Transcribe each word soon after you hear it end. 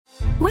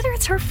Whether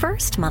it's her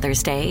first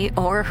Mother's Day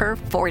or her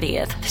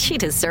 40th, she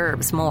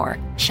deserves more.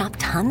 Shop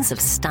tons of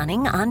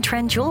stunning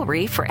on-trend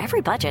jewelry for every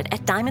budget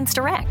at Diamonds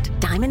Direct.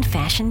 Diamond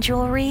fashion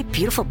jewelry,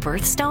 beautiful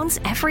birthstones,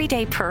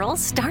 everyday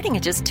pearls starting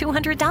at just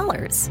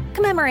 $200.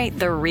 Commemorate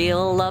the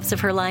real loves of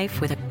her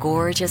life with a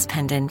gorgeous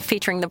pendant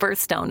featuring the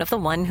birthstone of the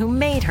one who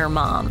made her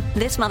mom.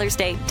 This Mother's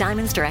Day,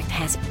 Diamonds Direct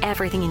has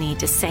everything you need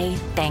to say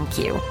thank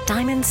you.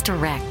 Diamonds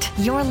Direct.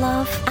 Your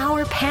love,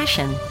 our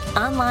passion.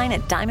 Online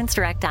at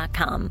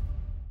diamondsdirect.com.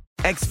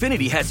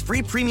 Xfinity has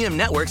free premium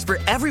networks for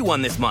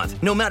everyone this month,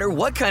 no matter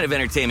what kind of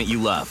entertainment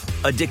you love.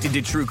 Addicted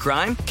to true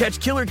crime? Catch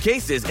killer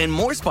cases and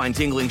more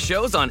spine-tingling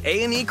shows on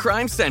A&E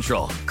Crime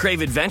Central. Crave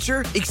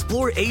adventure?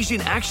 Explore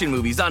Asian action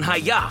movies on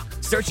Hi-Ya.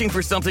 Searching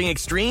for something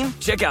extreme?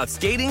 Check out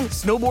skating,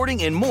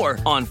 snowboarding, and more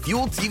on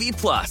Fuel TV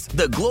Plus,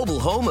 the global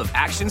home of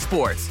action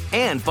sports.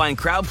 And find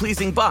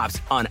crowd-pleasing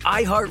bops on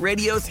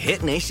iHeartRadio's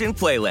Hit Nation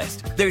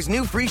playlist. There's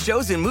new free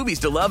shows and movies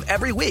to love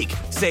every week.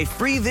 Say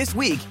free this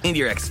week in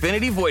your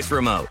Xfinity voice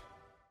remote.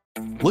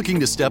 Looking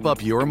to step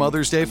up your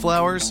Mother's Day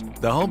flowers?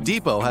 The Home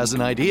Depot has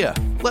an idea.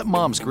 Let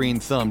Mom's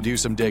green thumb do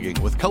some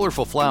digging with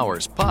colorful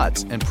flowers,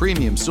 pots, and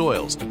premium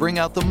soils to bring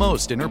out the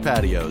most in her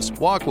patios,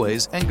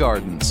 walkways, and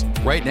gardens.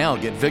 Right now,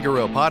 get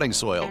Vigoro potting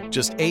soil,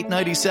 just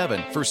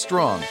 $8.97 for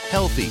strong,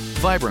 healthy,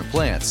 vibrant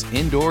plants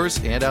indoors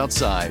and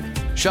outside.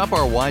 Shop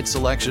our wide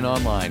selection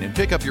online and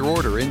pick up your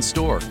order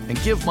in-store and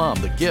give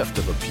Mom the gift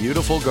of a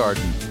beautiful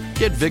garden.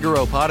 Get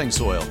Vigoro potting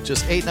soil,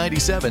 just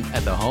 $8.97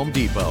 at the Home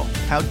Depot.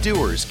 How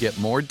doers get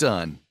more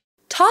done.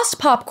 Tossed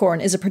Popcorn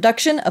is a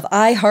production of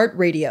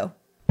iHeartRadio.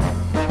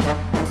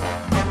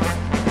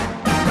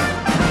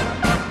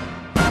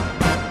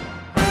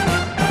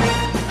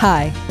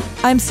 Hi,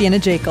 I'm Sienna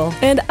Jekyll.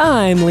 And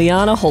I'm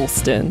Liana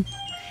Holston.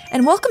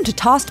 And welcome to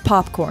Tossed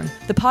Popcorn,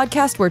 the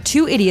podcast where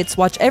two idiots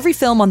watch every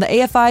film on the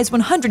AFI's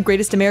 100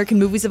 Greatest American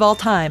Movies of All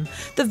Time,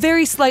 the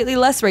very slightly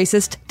less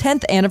racist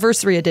 10th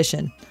Anniversary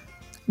Edition.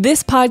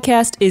 This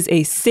podcast is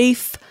a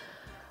safe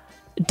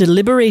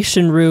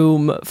deliberation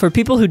room for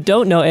people who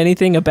don't know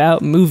anything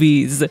about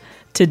movies.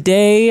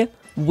 Today,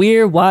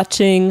 we're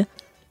watching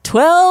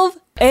 12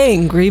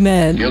 Angry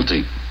Men.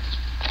 Guilty.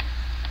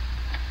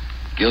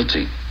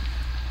 Guilty.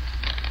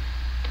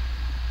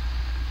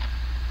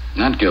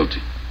 Not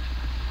guilty.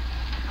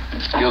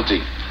 Guilty.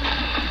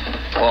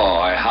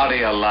 Boy, how do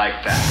you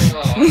like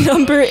that?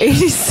 Number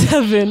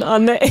 87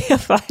 on the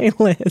AFI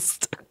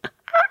list.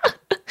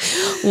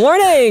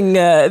 Warning!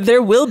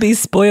 There will be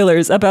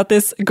spoilers about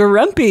this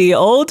grumpy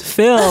old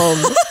film.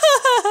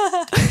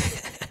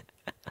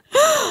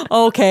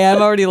 Okay,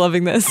 I'm already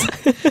loving this.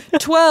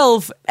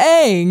 12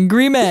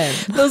 Angry Men.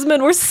 Those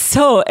men were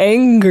so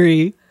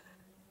angry.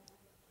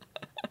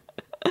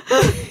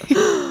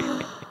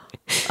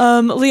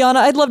 Liana,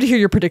 I'd love to hear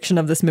your prediction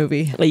of this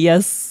movie.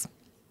 Yes.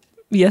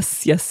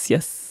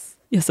 Yes,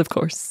 of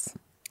course.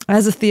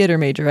 As a theater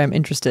major, I'm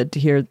interested to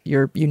hear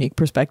your unique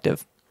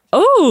perspective.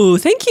 Oh,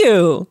 thank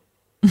you.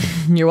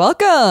 You're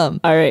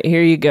welcome. All right,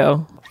 here you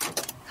go.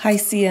 Hi,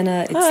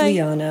 Sienna. It's Hi.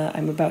 Liana.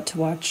 I'm about to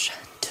watch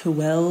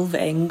 12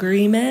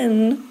 Angry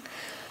Men.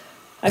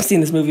 I've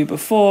seen this movie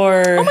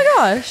before. Oh my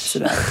gosh. It's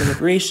about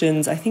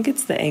deliberations. I think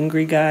it's the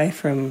angry guy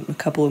from a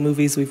couple of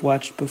movies we've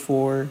watched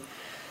before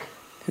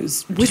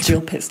who's just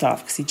real pissed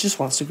off because he just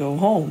wants to go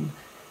home.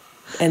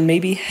 And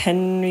maybe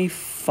Henry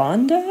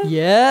Fonda?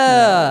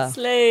 Yeah.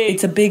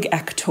 It's a big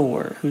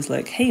actor who's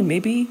like, hey,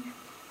 maybe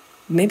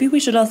we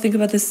should all think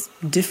about this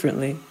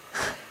differently.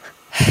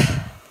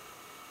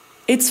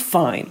 It's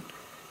fine.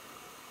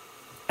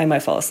 I might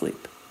fall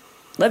asleep.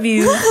 Love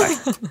you.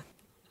 Bye.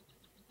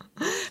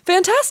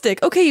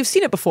 Fantastic. Okay, you've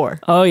seen it before.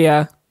 Oh,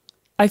 yeah.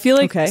 I feel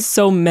like Okay.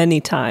 so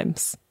many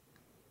times.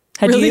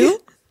 Had Really? you?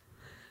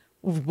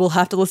 We'll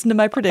have to listen to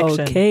my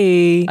prediction.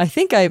 Okay. I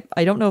think I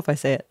don't know if I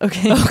say it.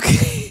 Okay.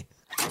 Okay.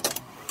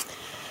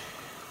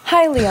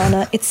 Hi,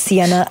 Liana. It's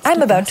Sienna.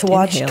 I'm about to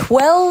watch inhale.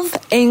 12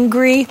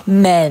 Angry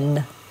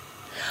Men.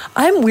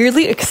 I'm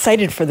weirdly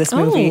excited for this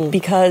movie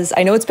because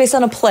I know it's based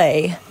on a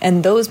play,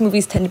 and those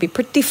movies tend to be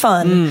pretty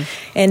fun,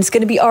 and it's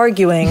going to be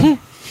arguing.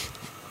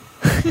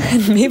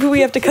 And maybe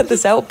we have to cut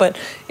this out, but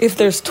if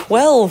there's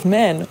 12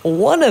 men,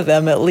 one of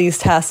them at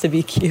least has to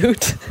be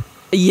cute.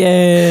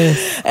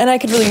 Yes. And I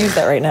could really use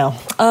that right now.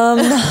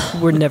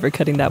 We're never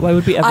cutting that. Why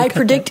would we ever I cut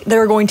predict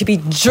there are going to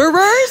be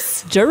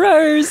jurors. that?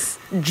 Jurors.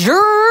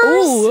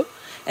 Ooh.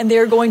 And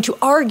they're going to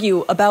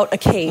argue about a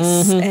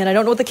case. And I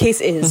don't know what the case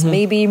is.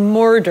 Maybe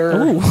murder.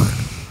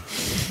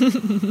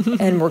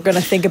 And we're going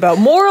to think about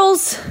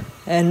morals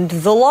and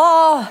the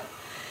law,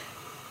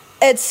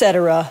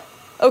 etc.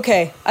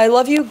 Okay, I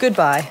love you.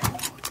 Goodbye.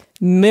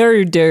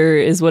 Murder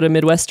is what a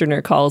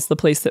Midwesterner calls the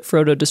place that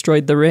Frodo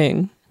destroyed the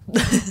ring.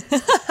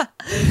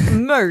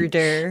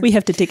 Murder. We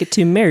have to take it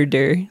to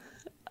murder.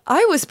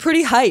 I was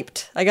pretty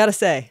hyped, I gotta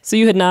say. So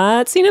you had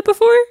not seen it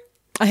before?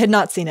 I had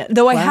not seen it,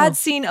 though I had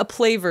seen a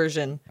play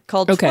version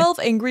called Okay. 12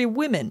 Angry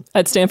Women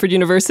At Stanford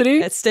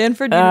University? at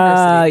Stanford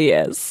University.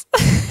 Yes.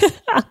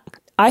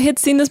 I had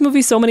seen this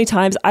movie so many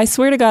times. I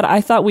swear to God,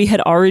 I thought we had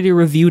already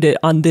reviewed it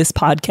on this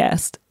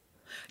podcast.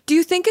 Do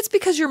you think it's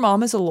because your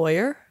mom is a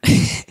lawyer?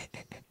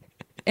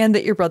 And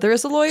that your brother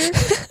is a lawyer?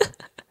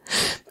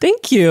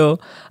 Thank you.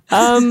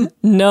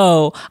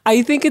 No,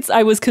 I think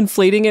I was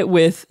conflating it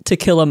with To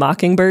Kill a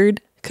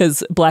Mockingbird,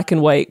 because black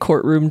and white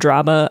courtroom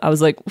drama. I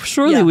was like,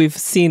 surely we've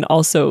seen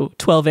also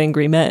 12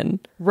 Angry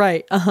Men.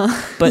 Right.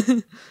 But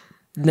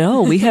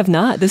no, we have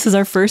not. This is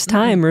our first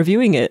time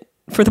reviewing it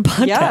for the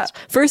podcast. Yeah.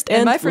 First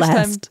and my first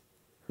last.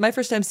 My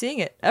first time seeing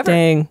it ever.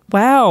 Dang.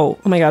 Wow.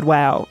 Oh my God.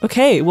 Wow.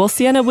 Okay. Well,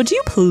 Sienna, would you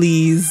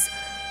please,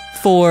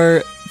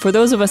 for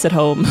those of us at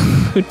home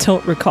who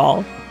don't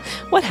recall,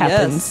 what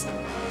happens?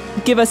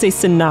 Yes. Give us a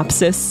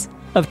synopsis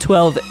of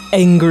 12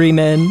 Angry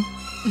Men.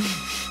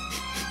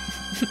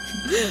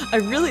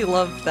 I really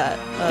love that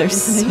They're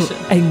intonation. so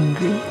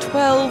angry.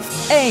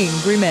 12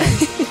 angry men.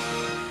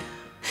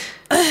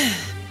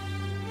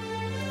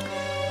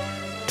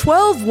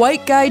 12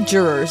 white guy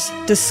jurors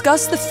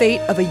discuss the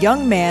fate of a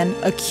young man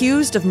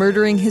accused of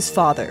murdering his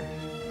father.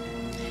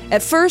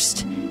 At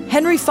first,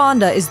 Henry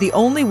Fonda is the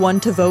only one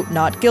to vote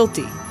not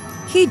guilty.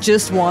 He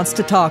just wants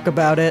to talk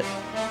about it.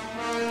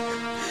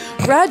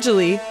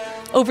 Gradually,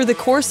 over the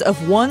course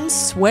of one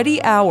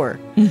sweaty hour,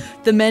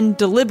 the men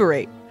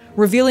deliberate,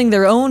 revealing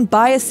their own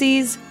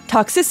biases,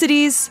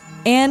 toxicities,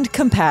 and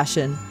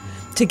compassion,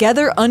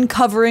 together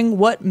uncovering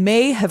what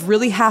may have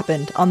really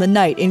happened on the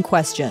night in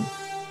question.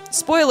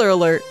 Spoiler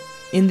alert,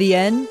 in the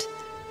end,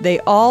 they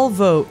all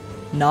vote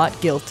not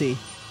guilty.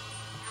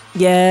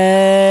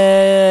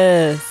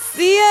 Yes.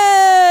 The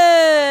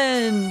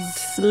end!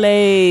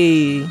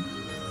 Slay.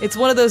 It's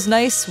one of those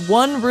nice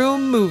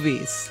one-room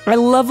movies. I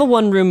love a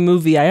one-room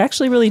movie. I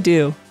actually really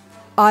do.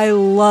 I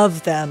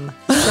love them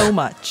so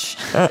much.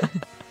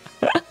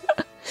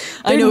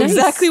 I know nice.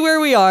 exactly where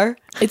we are.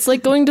 It's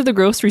like going to the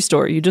grocery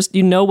store. You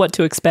know what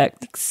to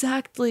expect.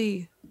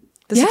 Exactly.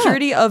 The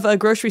security of a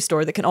grocery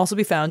store that can also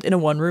be found in a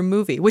one-room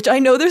movie, which I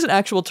know there's an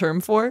actual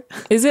term for.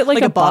 Is it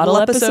like a bottle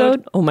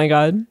episode? Oh my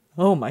God.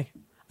 Oh my.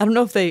 I don't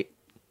know if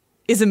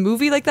is a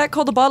movie like that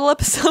called a bottle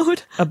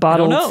episode? A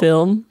bottle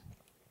film?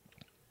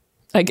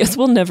 I guess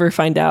we'll never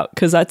find out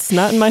because that's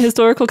not in my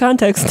historical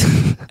context.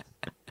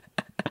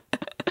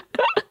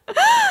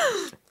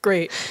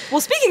 Great.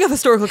 Well, speaking of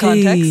historical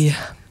context,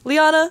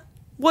 Liana,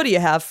 what do you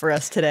have for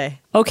us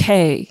today?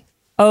 Okay.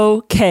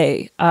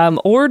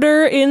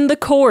 Order in the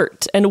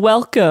court and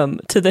welcome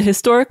to the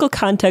historical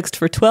context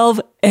for 12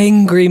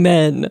 Angry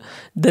Men,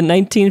 the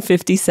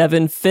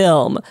 1957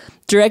 film,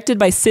 directed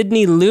by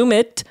Sidney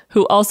Lumet,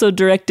 who also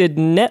directed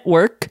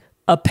Network,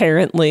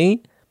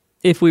 apparently,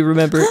 if we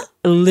remember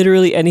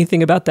literally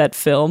anything about that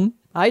film.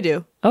 I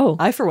do. Oh.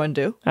 I, for one,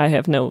 do. I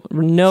have no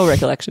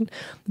recollection.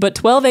 But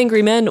 12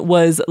 Angry Men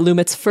was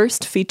Lumet's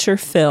first feature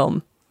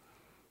film.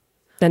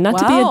 And not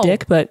to be a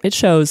dick, but it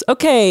shows.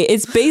 Okay,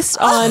 it's based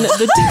on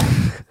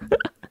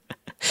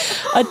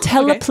a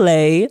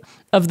teleplay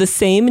of the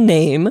same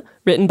name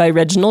written by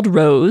Reginald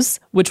Rose,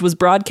 which was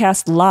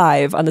broadcast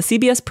live on the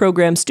CBS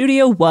program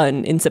Studio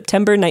One in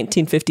September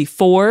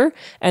 1954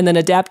 and then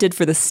adapted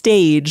for the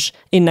stage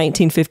in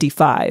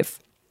 1955.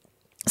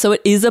 So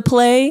it is a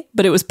play,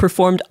 but it was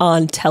performed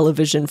on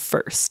television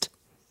first.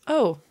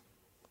 Oh.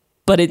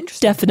 But it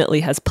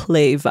definitely has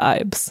play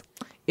vibes.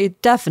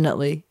 It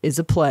definitely is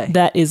a play.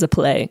 That is a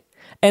play.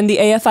 And the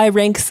AFI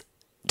ranks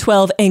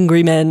 12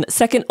 Angry Men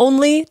second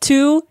only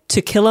to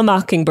Kill a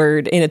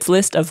Mockingbird in its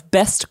list of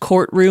best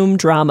courtroom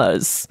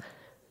dramas.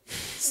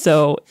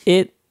 So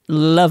it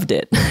loved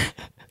it.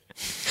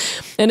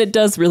 And it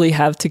does really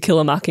have To Kill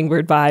a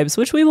Mockingbird vibes,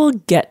 which we will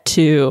get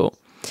to.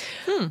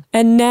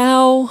 And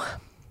now,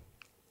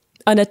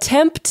 an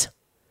attempt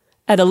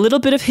at a little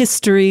bit of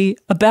history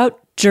about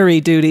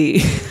jury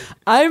duty.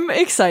 I'm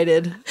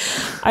excited.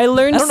 I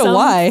learned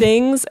some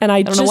things, and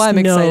I don't know why I'm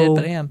excited,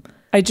 but I am.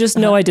 I just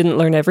know I didn't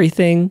learn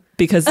everything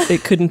because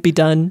it couldn't be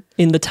done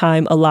in the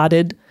time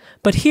allotted.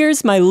 But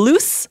here's my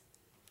loose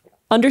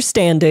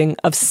understanding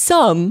of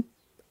some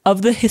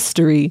of the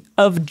history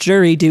of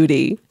jury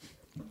duty.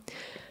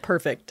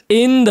 Perfect.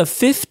 In the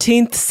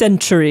 15th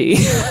century.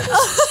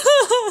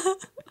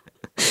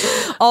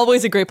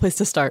 Always a great place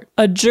to start.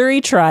 A jury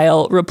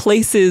trial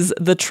replaces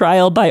the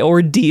trial by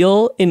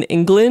ordeal in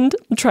England.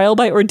 Trial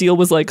by ordeal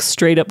was like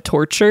straight up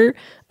torture.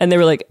 And they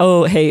were like,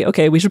 oh, hey,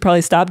 okay, we should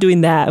probably stop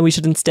doing that. And we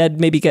should instead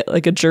maybe get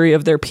like a jury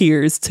of their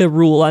peers to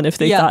rule on if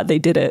they thought they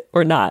did it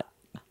or not.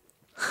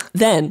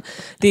 Then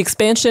the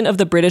expansion of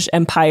the British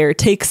Empire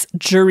takes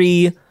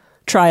jury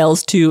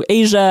trials to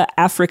Asia,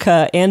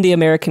 Africa, and the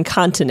American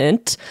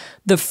continent.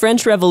 The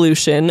French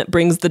Revolution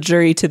brings the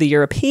jury to the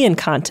European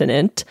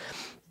continent.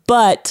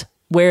 But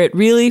where it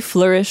really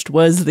flourished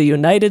was the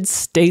United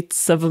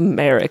States of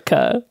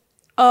America.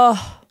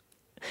 Oh,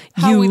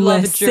 how we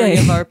love a jury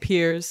of our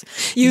peers.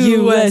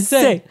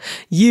 USA.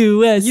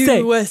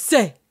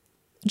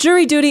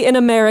 Jury duty in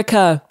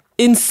America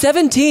in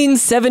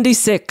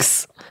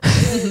 1776.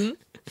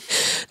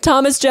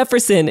 Thomas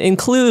Jefferson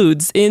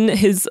includes in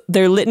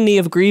their litany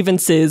of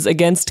grievances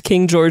against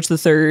King George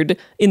III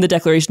in the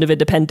Declaration of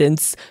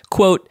Independence,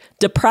 quote,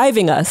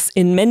 depriving us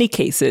in many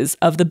cases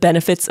of the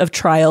benefits of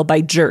trial by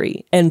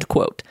jury, end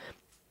quote.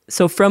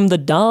 So from the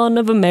dawn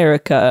of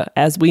America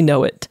as we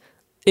know it,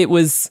 it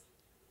was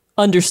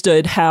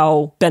understood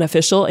how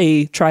beneficial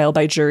a trial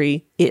by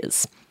jury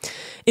is.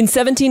 In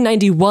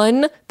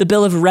 1791, the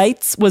Bill of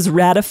Rights was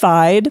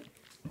ratified,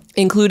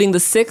 including the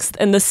Sixth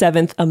and the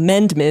Seventh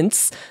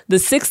Amendments. The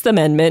Sixth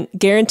Amendment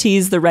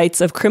guarantees the rights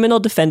of criminal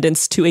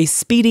defendants to a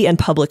speedy and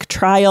public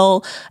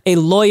trial, a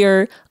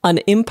lawyer, an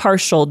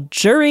impartial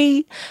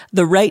jury,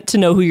 the right to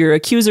know who your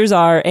accusers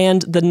are,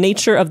 and the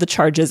nature of the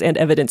charges and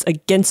evidence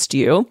against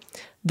you.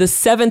 The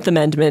Seventh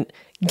Amendment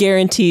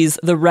guarantees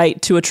the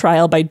right to a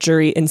trial by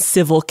jury in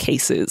civil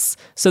cases.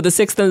 So the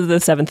Sixth and the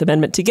Seventh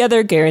Amendment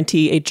together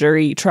guarantee a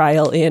jury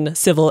trial in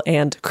civil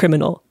and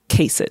criminal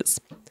cases.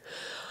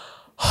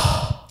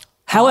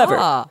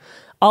 However,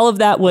 all of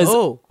that was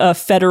a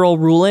federal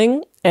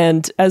ruling.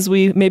 And as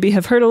we maybe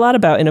have heard a lot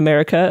about in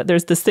America,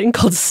 there's this thing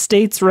called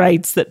states'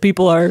 rights that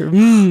people are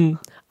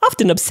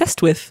often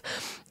obsessed with.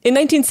 In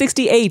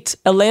 1968,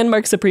 a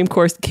landmark Supreme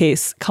Court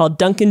case called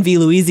Duncan v.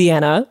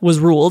 Louisiana was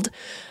ruled,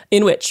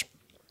 in which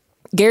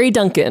Gary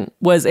Duncan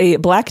was a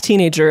black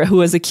teenager who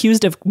was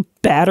accused of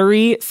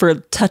battery for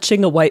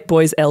touching a white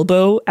boy's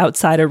elbow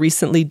outside a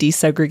recently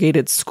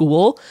desegregated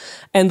school.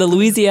 And the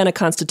Louisiana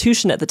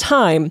Constitution at the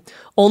time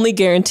only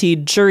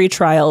guaranteed jury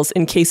trials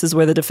in cases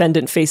where the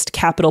defendant faced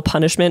capital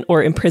punishment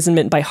or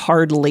imprisonment by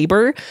hard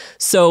labor.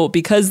 So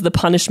because the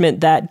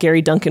punishment that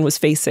Gary Duncan was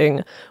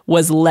facing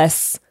was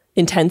less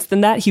intense than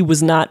that, he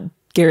was not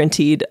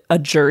guaranteed a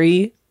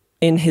jury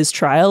in his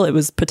trial. It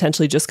was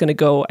potentially just going to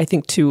go, I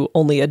think, to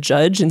only a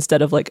judge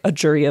instead of like a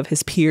jury of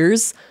his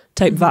peers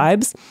type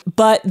vibes.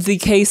 But the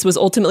case was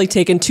ultimately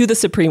taken to the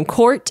Supreme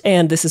Court,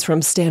 and this is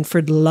from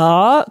Stanford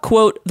Law.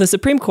 Quote, the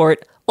Supreme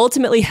Court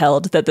ultimately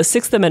held that the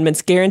Sixth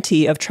Amendment's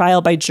guarantee of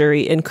trial by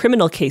jury in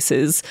criminal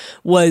cases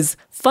was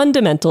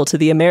fundamental to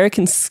the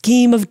American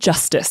scheme of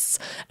justice,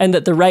 and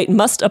that the right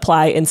must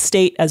apply in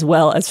state as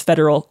well as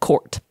federal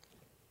court.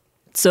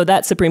 So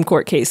that Supreme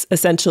Court case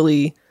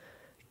essentially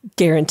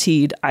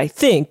guaranteed, I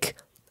think,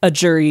 a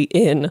jury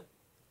in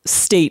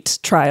state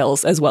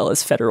trials as well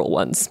as federal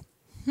ones.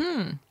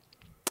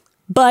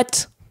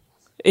 But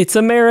it's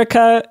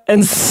America,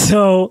 and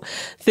so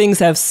things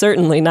have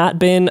certainly not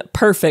been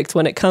perfect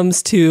when it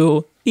comes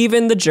to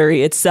even the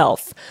jury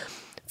itself.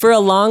 For a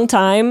long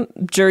time,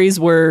 juries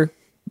were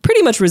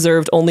pretty much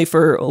reserved only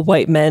for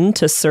white men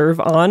to serve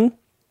on,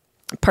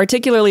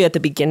 particularly at the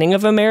beginning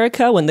of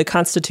America, when the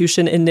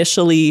Constitution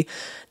initially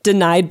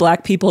denied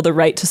Black people the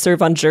right to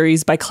serve on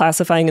juries by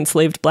classifying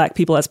enslaved Black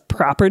people as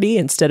property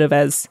instead of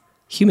as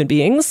human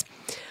beings.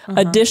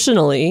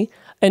 Additionally,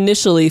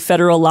 initially,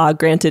 federal law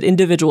granted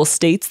individual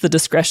states the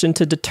discretion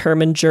to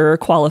determine juror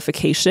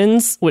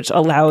qualifications, which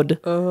allowed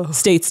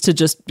states to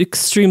just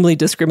extremely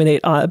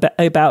discriminate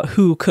about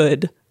who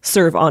could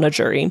serve on a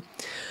jury.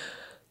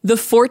 The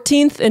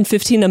 14th and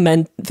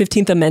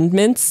 15th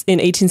Amendments in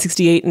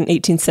 1868 and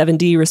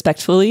 1870,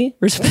 respectively,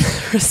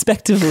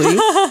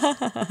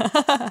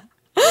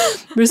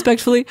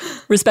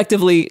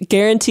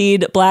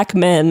 guaranteed Black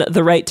men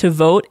the right to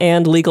vote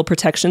and legal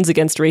protections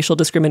against racial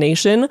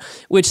discrimination,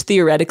 which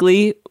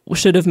theoretically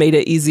should have made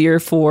it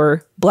easier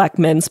for Black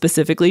men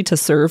specifically to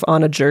serve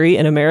on a jury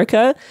in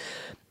America.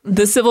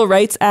 The Civil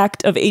Rights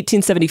Act of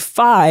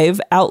 1875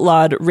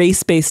 outlawed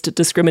race-based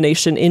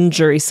discrimination in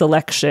jury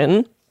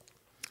selection.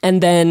 And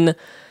then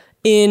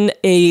in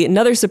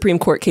another Supreme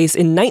Court case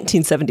in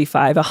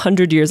 1975,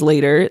 100 years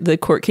later, the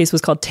court case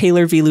was called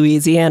Taylor v.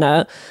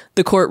 Louisiana.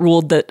 The court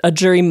ruled that a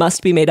jury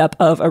must be made up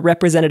of a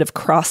representative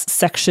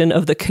cross-section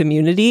of the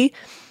community,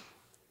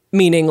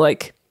 meaning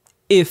like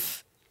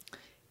if,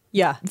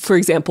 for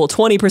example,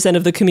 20%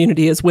 of the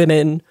community is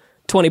women,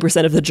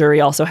 20% of the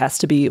jury also has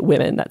to be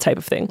women, that type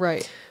of thing.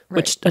 Right.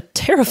 Which a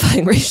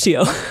terrifying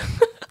ratio.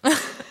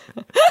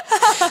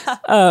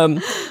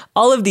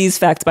 All of these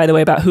facts, by the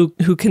way, about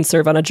who can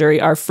serve on a jury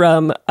are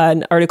from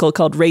an article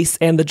called Race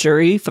and the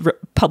Jury,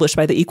 published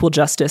by the Equal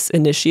Justice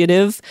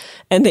Initiative.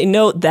 And they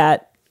note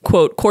that,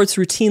 quote, courts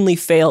routinely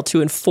fail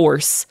to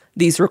enforce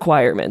these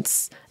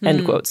requirements,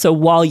 end quote. So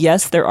while,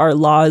 yes, there are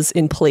laws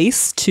in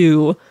place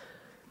to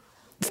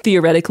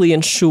theoretically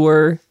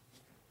ensure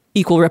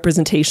equal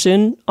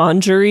representation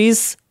on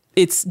juries,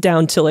 it's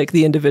down to like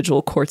the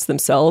individual courts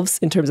themselves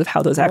in terms of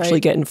how those actually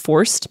get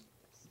enforced.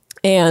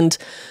 And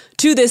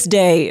to this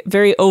day,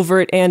 very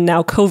overt and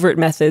now covert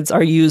methods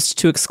are used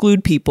to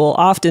exclude people,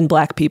 often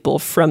Black people,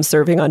 from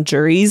serving on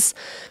juries.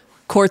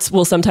 Courts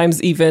will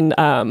sometimes even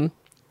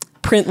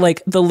print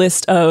like the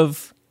list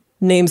of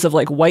names of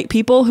like white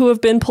people who have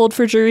been pulled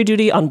for jury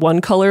duty on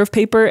one color of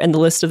paper and the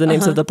list of the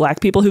names of the Black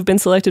people who've been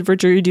selected for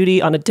jury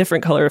duty on a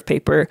different color of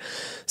paper,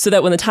 so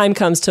that when the time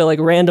comes to like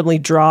randomly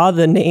draw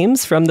the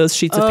names from those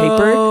sheets of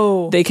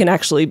paper, they can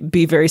actually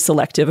be very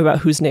selective about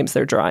whose names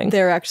they're drawing.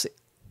 They're actually...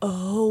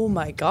 Oh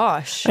my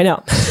gosh. I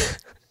know.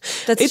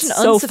 That's it's such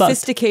an so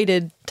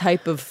unsophisticated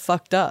type of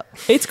fucked up.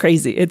 It's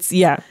crazy.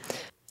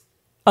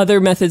 Other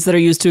methods that are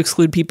used to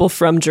exclude people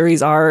from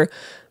juries are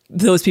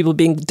those people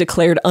being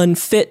declared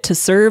unfit to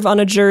serve on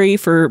a jury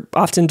for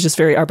often just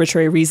very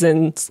arbitrary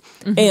reasons.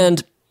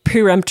 And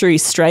peremptory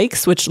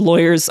strikes, which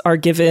lawyers are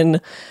given.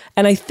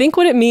 And I think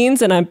what it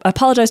means, and I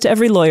apologize to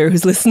every lawyer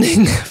who's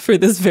listening for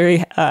this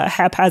very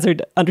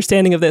haphazard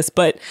understanding of this,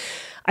 but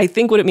I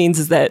think what it means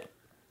is that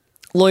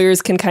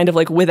lawyers can kind of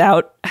like,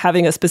 without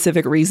having a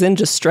specific reason,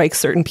 just strike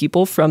certain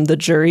people from the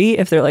jury.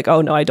 If they're like,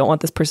 oh no, I don't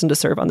want this person to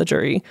serve on the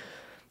jury.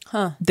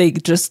 They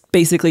just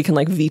basically can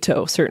like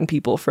veto certain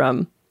people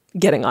from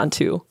getting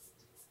onto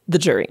the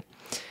jury.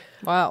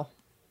 Wow.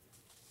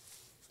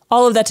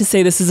 All of that to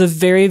say, this is a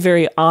very,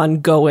 very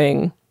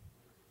ongoing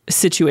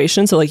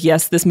situation. So like,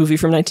 yes, this movie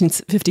from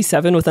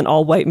 1957 with an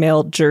all-white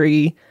male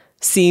jury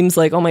seems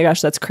like, oh my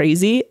gosh, that's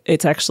crazy.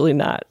 It's actually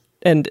not.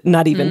 And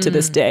not even to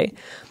this day.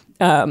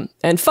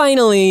 And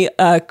finally,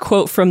 a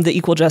quote from the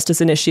Equal Justice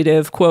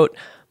Initiative, quote,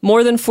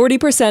 more than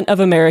 40% of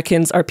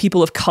Americans are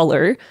people of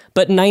color,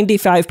 but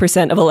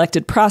 95% of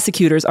elected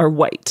prosecutors are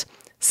white.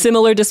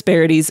 Similar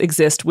disparities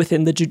exist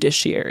within the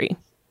judiciary.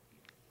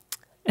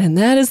 And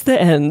that is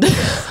the end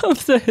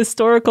of the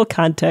historical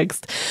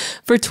context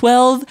for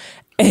 12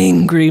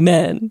 Angry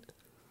Men.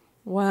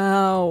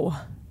 Wow.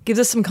 Gives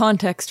us some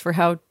context for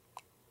how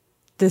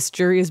this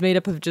jury is made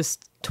up of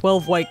just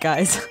 12 white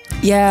guys.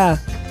 Yeah.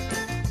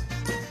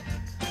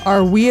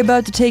 Are we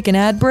about to take an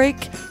ad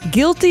break?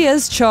 Guilty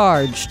as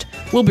charged.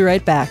 We'll be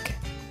right back.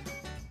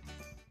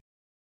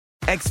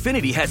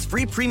 Xfinity has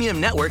free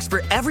premium networks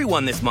for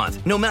everyone this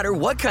month, no matter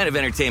what kind of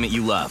entertainment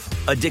you love.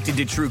 Addicted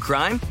to true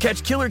crime?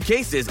 Catch killer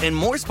cases and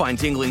more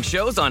spine-tingling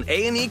shows on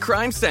A&E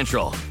Crime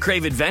Central.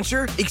 Crave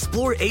adventure?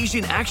 Explore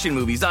Asian action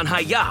movies on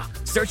Hi-Ya.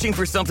 Searching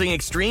for something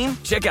extreme?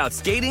 Check out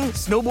skating,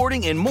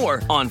 snowboarding, and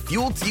more on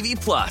Fuel TV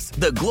Plus,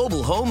 the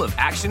global home of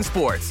action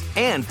sports.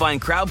 And find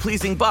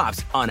crowd-pleasing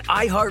bops on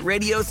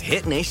iHeartRadio's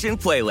Hit Nation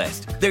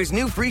playlist. There's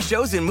new free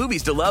shows and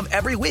movies to love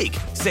every week.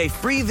 Say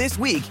free this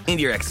week in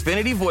your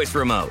Xfinity voice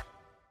remote.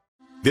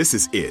 This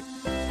is it.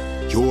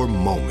 Your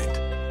moment.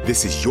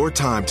 This is your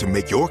time to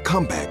make your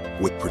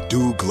comeback with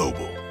Purdue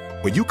Global.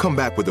 When you come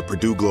back with a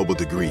Purdue Global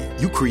degree,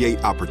 you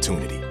create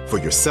opportunity for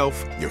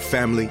yourself, your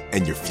family,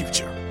 and your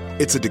future.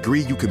 It's a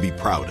degree you can be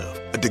proud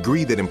of, a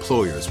degree that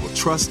employers will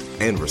trust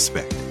and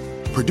respect.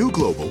 Purdue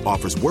Global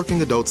offers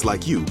working adults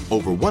like you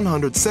over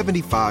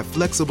 175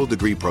 flexible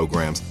degree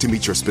programs to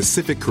meet your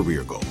specific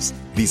career goals.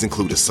 These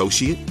include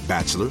associate,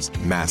 bachelor's,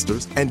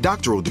 master's, and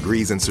doctoral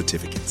degrees and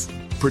certificates.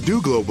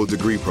 Purdue Global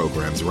degree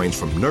programs range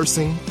from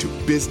nursing to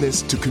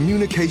business to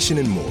communication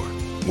and more.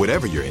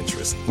 Whatever your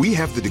interest, we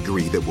have the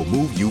degree that will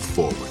move you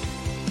forward.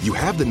 You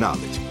have the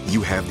knowledge,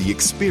 you have the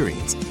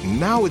experience.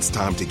 Now it's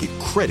time to get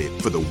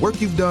credit for the work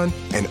you've done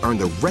and earn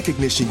the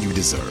recognition you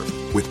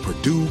deserve with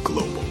Purdue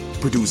Global,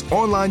 Purdue's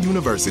online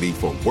university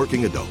for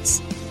working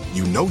adults.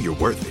 You know you're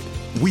worth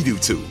it. We do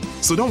too.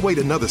 So don't wait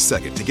another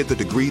second to get the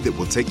degree that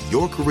will take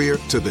your career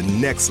to the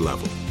next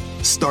level.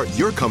 Start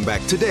your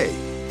comeback today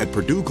at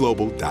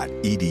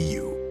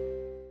purdueglobal.edu.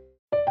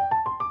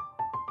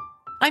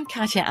 I'm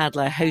Katya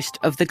Adler, host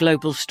of The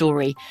Global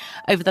Story.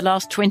 Over the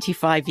last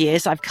 25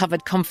 years, I've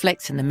covered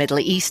conflicts in the Middle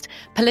East,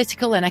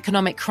 political and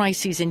economic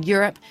crises in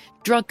Europe,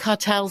 drug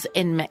cartels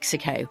in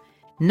Mexico.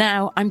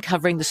 Now I'm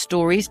covering the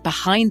stories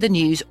behind the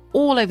news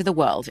all over the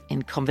world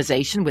in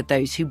conversation with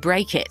those who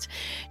break it.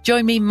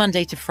 Join me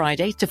Monday to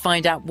Friday to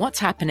find out what's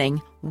happening,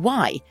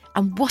 why,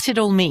 and what it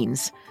all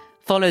means.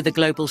 Follow The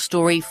Global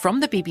Story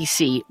from the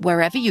BBC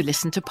wherever you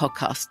listen to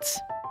podcasts.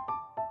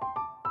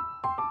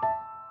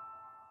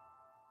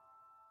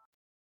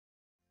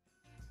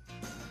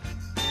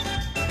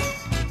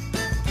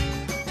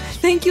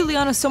 Thank you,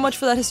 Liana, so much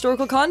for that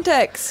historical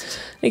context.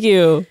 Thank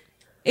you.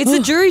 It's a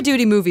jury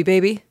duty movie,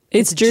 baby.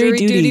 It's jury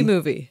duty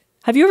movie.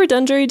 Have you ever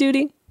done jury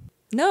duty?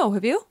 No,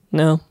 have you?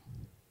 No,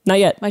 not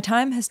yet. My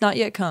time has not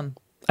yet come.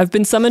 I've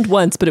been summoned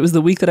once, but it was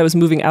the week that I was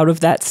moving out of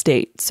that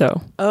state,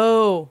 so.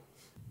 Oh,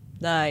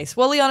 nice.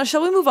 Well, Liana,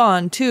 shall we move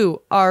on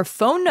to our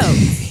phone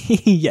notes?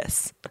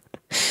 Yes.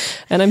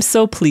 And I'm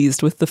so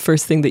pleased with the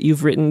first thing that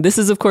you've written. This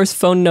is, of course,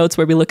 phone notes,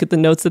 where we look at the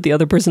notes that the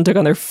other person took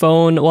on their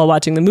phone while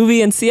watching the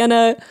movie. And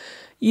Sienna,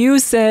 you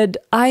said,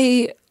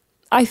 I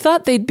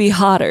thought they'd be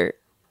hotter.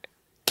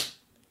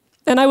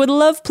 And I would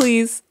love,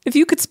 please, if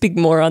you could speak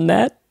more on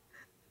that.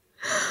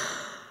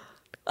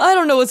 I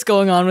don't know what's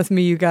going on with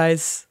me, you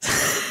guys.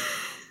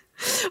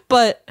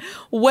 But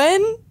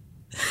when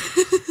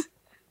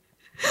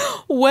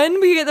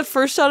we get the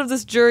first shot of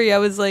this jury, I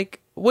was like,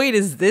 wait,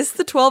 is this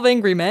the 12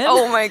 Angry Men?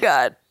 Oh my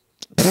God.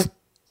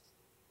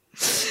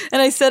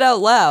 And I said out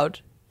loud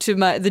to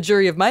the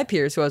jury of my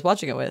peers who I was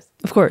watching it with.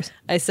 Of course.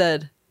 I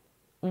said,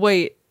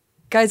 wait,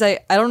 guys, I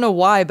don't know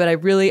why, but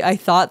I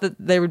thought that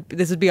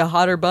this would be a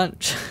hotter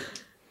bunch.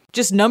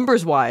 Just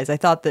numbers wise, I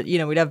thought that,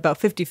 we'd have about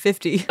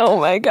 50-50. Oh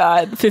my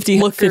God. 50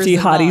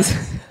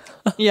 hotties.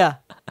 Yeah.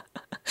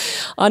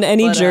 On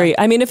any jury.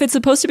 I mean, if it's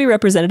supposed to be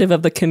representative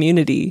of the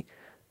community,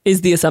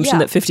 is the assumption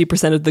that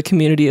 50% of the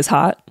community is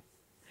hot?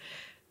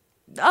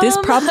 This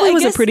probably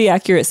was a pretty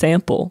accurate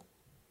sample.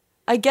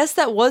 I guess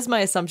that was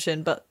my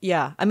assumption, but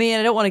yeah. I mean,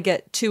 I don't want to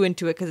get too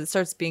into it because it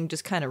starts being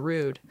just kind of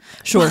rude.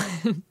 Sure.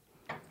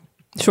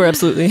 Sure,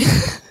 absolutely.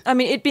 I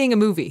mean, it being a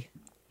movie,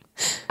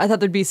 I thought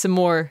there'd be some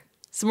more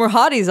Some more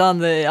hotties on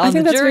the I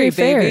think the that's jury,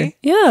 very baby.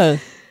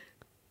 fair.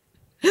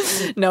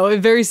 Yeah. No,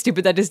 very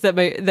stupid. That is that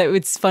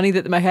it's funny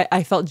that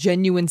I felt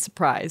genuine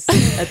surprise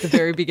at the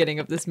very beginning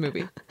of this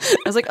movie. I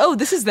was like, oh,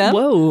 this is them?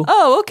 Whoa.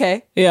 Oh,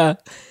 okay. Yeah.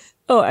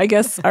 Oh, I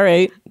guess. All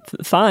right.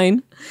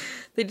 Fine.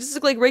 They just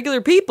look like regular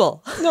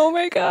people. Oh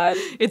my God.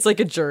 It's like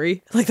a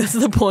jury. Like, that's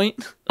the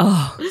point.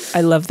 Oh,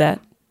 I love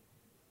that.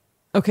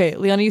 Okay,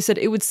 Liana, you said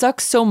it would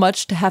suck so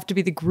much to have to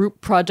be the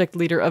group project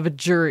leader of a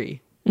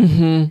jury.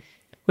 Mm-hmm.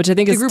 Which I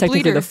think is technically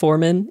leader. the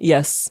foreman.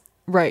 Yes.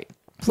 Right.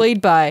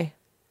 Played by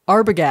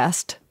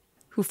Arbogast,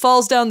 who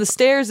falls down the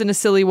stairs in a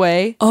silly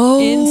way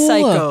in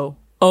Psycho.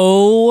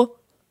 Oh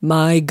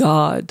my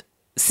God.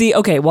 See,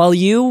 okay, while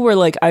you were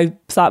like, I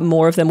thought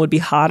more of them would be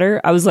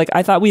hotter, I was like,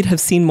 I thought we'd have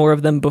seen more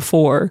of them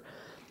before,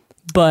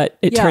 but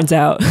it turns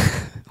out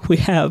we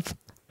have.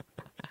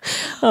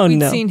 Oh, We'd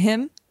no. seen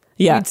him.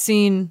 Yeah. We'd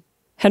seen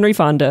Henry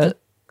Fonda.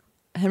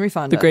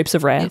 The Grapes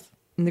of Wrath.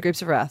 In The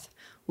Grapes of Wrath.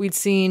 We'd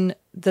seen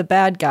the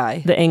bad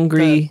guy. The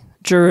angry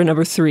juror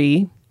number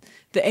 3.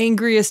 The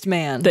angriest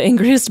man. The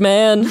angriest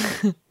man.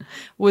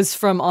 Was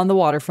from On the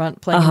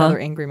Waterfront, playing another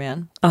angry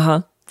man.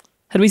 Uh-huh.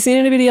 Had we seen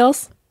anybody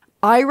else?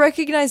 I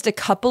recognized a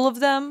couple of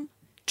them.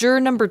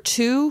 Juror number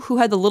 2, who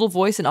had the little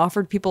voice and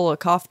offered people a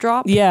cough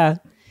drop. Yeah.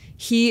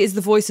 He is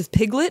the voice of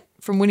Piglet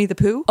from Winnie the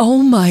Pooh.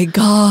 Oh my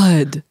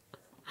God.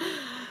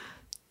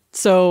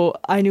 So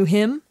I knew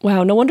him.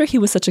 Wow, no wonder he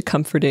was such a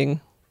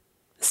comforting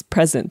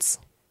presence.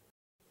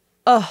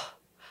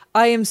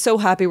 I am so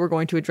happy we're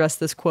going to address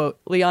this quote.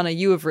 Liana,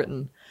 you have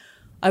written,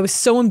 I was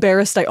so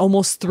embarrassed I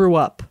almost threw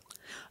up.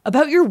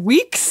 About your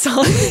weak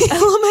son,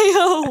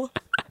 LMAO.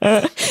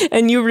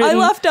 And you written, I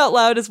laughed out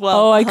loud as well.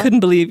 Oh, I couldn't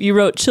believe. You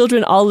wrote,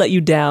 children all let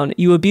you down.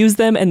 You abuse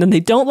them and then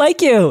they don't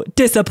like you.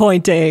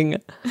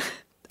 Disappointing.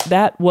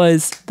 That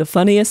was the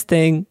funniest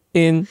thing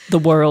in the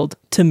world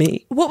to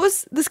me. What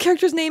was this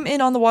character's name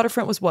in On the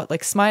Waterfront was what?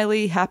 Like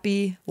Smiley,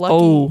 Happy, Lucky?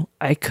 Oh,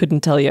 I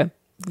couldn't tell you.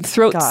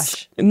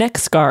 Neck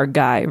scar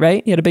guy,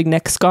 right? He had a big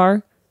neck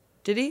scar.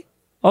 Did he?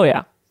 Oh,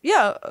 yeah.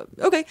 Yeah,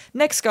 okay.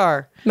 Neck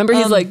scar. Remember,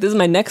 he's like, this is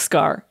my neck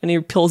scar. And he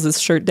pulls his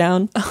shirt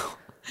down.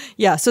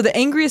 Yeah, so the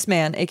angriest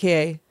man,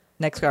 aka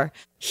Neck Scar,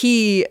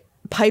 he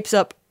pipes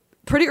up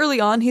pretty early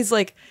on. He's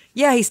like,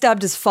 yeah, he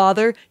stabbed his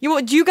father.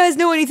 Do you guys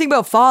know anything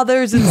about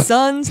fathers and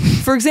sons?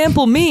 For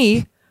example,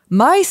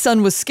 my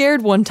son was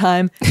scared one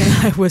time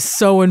and I was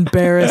so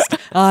embarrassed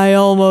I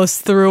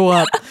almost threw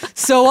up.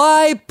 So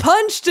I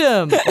punched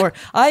him, or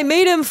I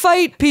made him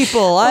fight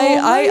people.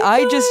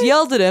 I just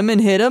yelled at him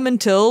and hit him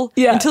until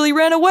he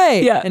ran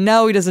away. Yeah. And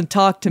now he doesn't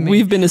talk to me.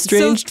 We've been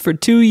estranged for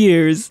 2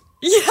 years.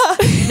 Yeah,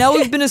 now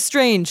we've been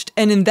estranged,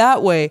 and in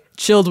that way,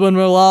 children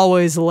will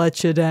always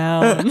let you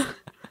down.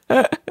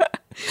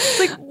 It's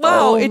like,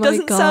 wow, it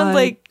doesn't sound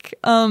like,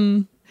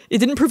 it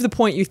didn't prove the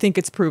point you think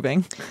it's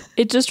proving.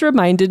 It just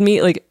reminded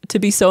me, like, to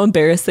be so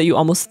embarrassed that you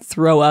almost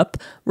throw up,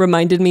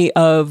 reminded me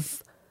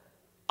of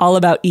All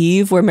About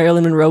Eve, where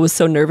Marilyn Monroe was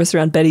so nervous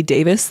around Bette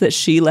Davis that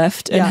she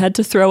left and had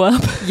to throw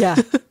up. Yeah.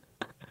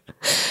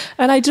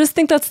 And I just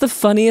think that's the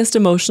funniest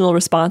emotional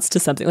response to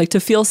something, like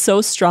to feel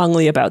so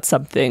strongly about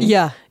something.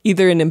 Yeah.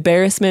 Either an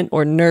embarrassment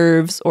or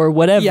nerves or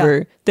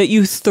whatever, that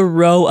you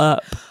throw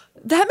up.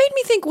 That made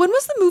me think, when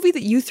was the movie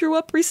that you threw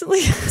up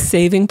recently?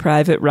 Saving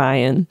Private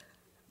Ryan.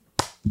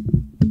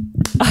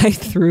 I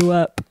threw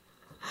up.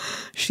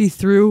 She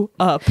threw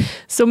up.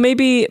 So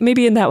maybe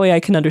in that way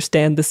I can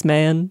understand this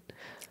man.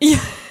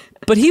 Yeah.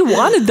 But he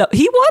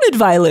wanted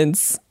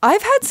violence.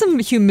 I've had some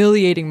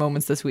humiliating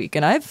moments this week,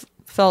 and I've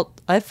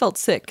felt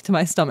sick to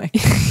my stomach.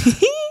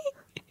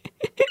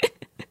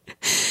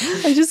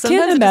 I just Sometimes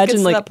can't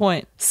imagine like that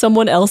point.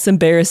 Someone else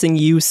embarrassing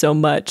you so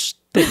much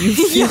that you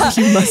feel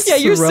you must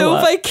you're throw so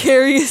up.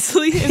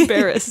 vicariously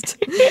embarrassed.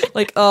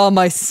 Like, oh,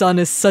 my son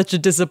is such a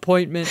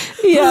disappointment.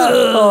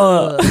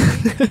 Yeah.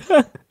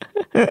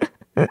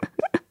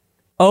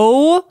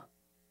 Oh,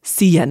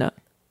 Sienna.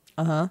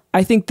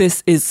 I think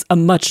this is a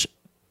much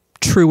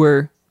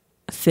truer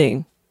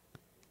thing.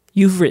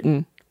 You've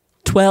written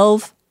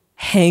 12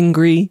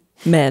 hangry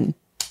men.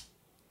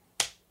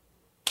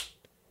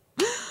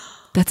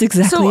 That's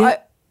exactly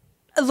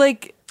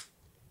it.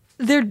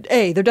 They're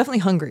definitely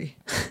hungry.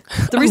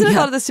 The reason I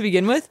thought of this to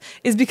begin with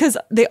is because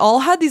they all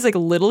had these like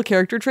little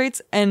character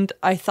traits, and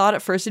I thought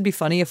at first it'd be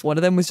funny if one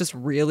of them was just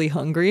really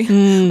hungry.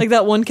 Like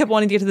that one kept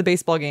wanting to get to the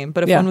baseball game,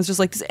 but if one was just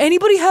like, does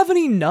anybody have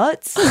any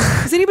nuts?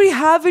 Does anybody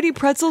have any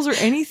pretzels or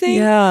anything?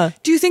 Yeah.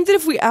 Do you think that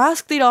if we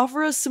ask, they'd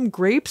offer us some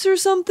grapes or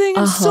something?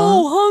 I'm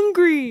so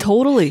hungry.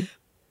 Totally.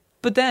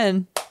 But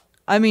then,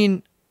 I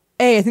mean,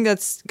 A, I think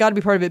that's got to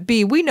be part of it.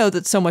 B, we know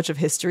that so much of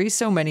history,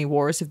 so many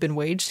wars have been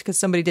waged because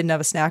somebody didn't have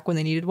a snack when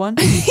they needed one.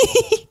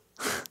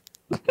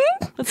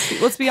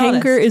 Let's be honest.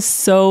 Hunger is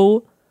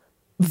so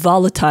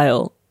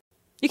volatile.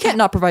 You can't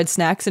not provide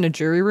snacks in a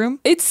jury room.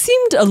 It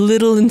seemed a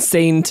little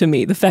insane to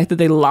me, the fact that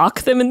they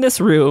lock them in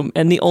this room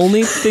and the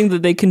only thing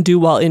that they can do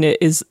while in it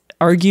is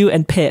argue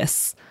and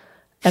piss.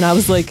 And I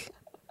was like,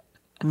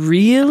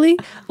 really?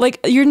 Like,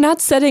 you're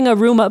not setting a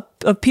room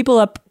up of people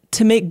up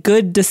to make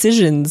good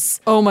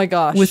decisions. Oh my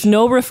gosh. With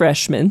no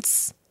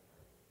refreshments.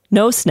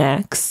 no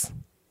snacks.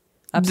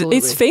 Absolutely.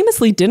 It's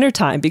famously dinner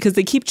time because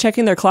they keep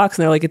checking their clocks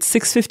and they're like, it's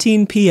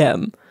 6:15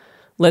 p.m.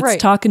 Let's Right.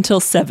 talk until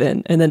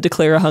 7 and then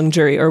declare a hung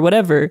jury or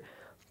whatever.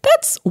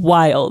 That's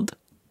wild.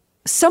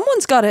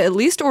 Someone's got to at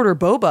least order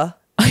boba.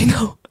 I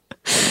know.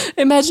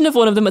 Imagine if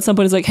one of them at some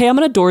point is like, hey, I'm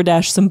going to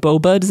DoorDash some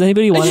boba. Does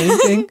anybody want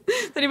anything?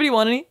 Does anybody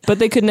want any? But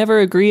they could never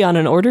agree on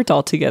an order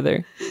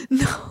altogether.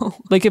 No.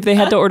 Like if they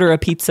had to order a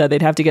pizza,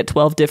 they'd have to get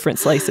 12 different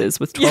slices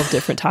with 12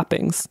 different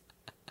toppings.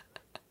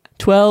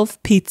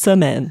 12 pizza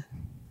men.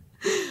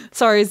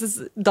 Sorry, is this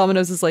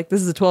Domino's is like,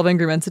 this is a 12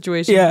 Angry Men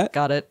situation? Yeah.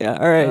 Got it. Yeah.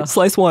 All right. Ugh.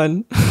 Slice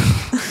 1.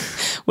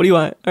 What do you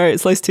want? All right.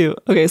 Slice 2.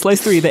 Okay.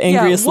 Slice 3. The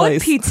angriest what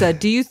slice. pizza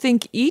do you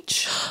think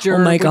each juror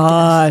Oh my would get?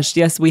 gosh.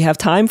 Yes, we have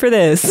time for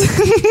this.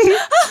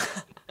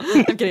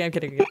 I'm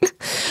kidding.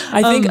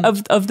 I think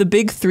of the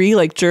big 3,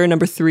 like juror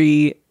number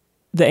 3,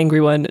 the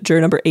angry one, juror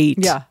number 8,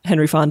 Yeah.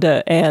 Henry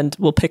Fonda, and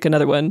we'll pick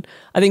another one.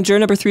 I think juror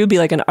number 3 would be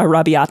like an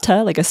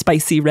arrabbiata, like a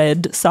spicy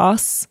red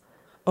sauce.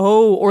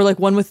 Oh, or like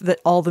one with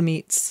all the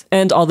meats.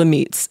 And all the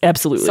meats.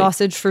 Absolutely.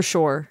 Sausage for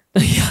sure.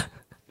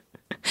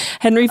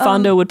 Henry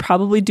Fonda would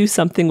probably do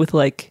something with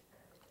like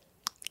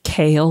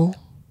kale.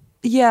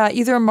 Yeah,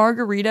 either a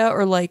margarita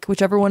or like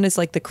whichever one is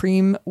like the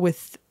cream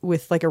with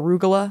like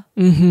arugula.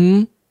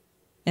 Mm-hmm.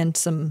 And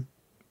some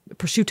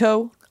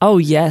prosciutto. Oh,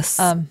 yes.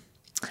 An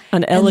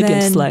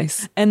elegant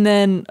slice. And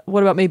then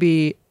what about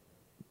maybe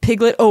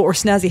piglet? Oh, or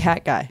snazzy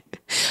hat guy.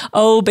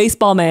 Oh,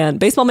 baseball man.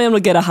 Baseball man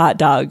would get a hot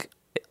dog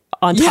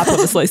on top of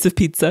a slice of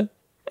pizza.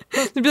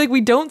 They'd be like,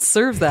 we don't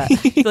serve that.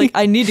 Be like,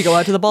 I need to go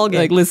out to the ball game.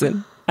 Like,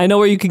 listen, I know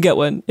where you can get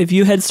one. If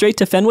you head straight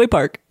to Fenway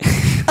Park,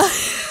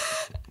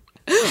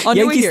 On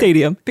your way Yankee here.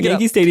 Stadium. Pick it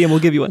Yankee up. Stadium will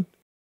give you one.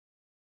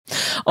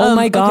 Oh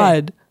my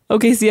God.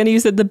 Okay, Sienna, you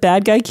said the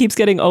bad guy keeps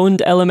getting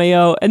owned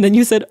LMAO, and then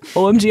you said,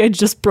 OMG, I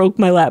just broke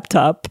my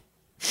laptop.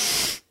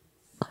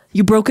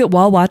 You broke it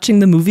while watching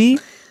the movie?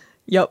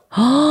 Yep.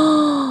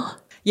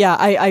 Yeah,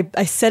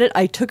 I set it.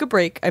 I took a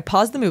break. I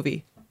paused the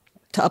movie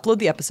to upload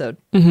the episode,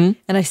 and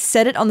I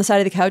set it on the side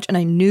of the couch, and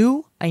I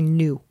knew,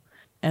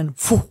 and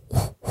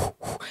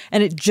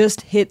it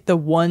just hit the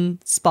one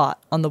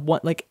spot on the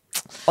one, like,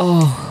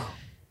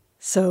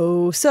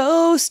 so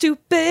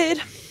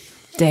stupid.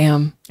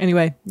 Damn.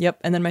 Anyway, yep.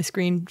 And then my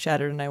screen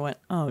shattered, and I went,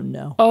 oh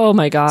no. Oh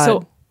my God.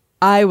 So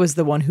I was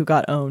the one who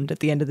got owned at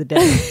the end of the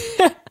day.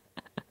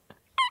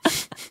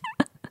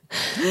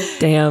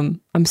 Damn.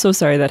 I'm so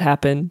sorry that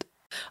happened.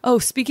 Oh,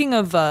 speaking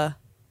of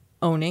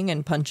owning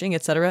and punching,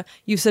 etc.,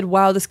 you said,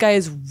 wow, this guy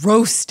is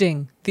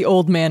roasting the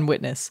old man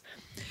witness.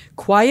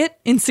 Quiet,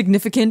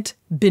 insignificant,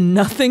 been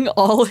nothing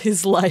all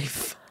his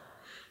life.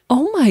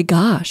 Oh my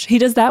gosh. He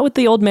does that with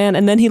the old man,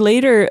 and then he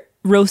later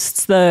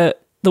roasts the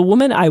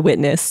woman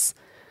eyewitness.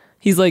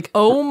 He's like,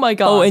 Oh my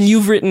gosh. oh, and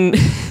you've written,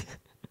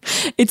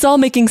 it's all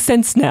making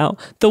sense now.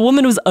 The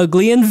woman was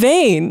ugly and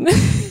vain.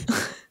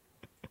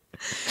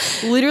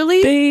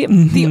 Literally,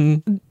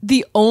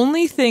 the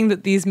only thing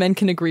that these men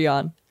can agree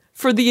on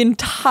for the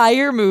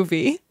entire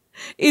movie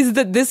is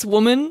that this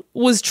woman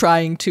was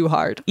trying too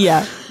hard.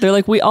 Yeah. They're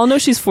like, we all know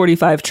she's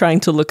 45 trying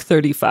to look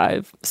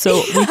 35.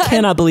 So we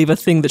cannot believe a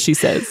thing that she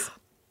says.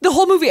 The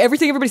whole movie,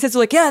 everything everybody says, they're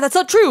like, yeah, that's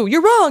not true.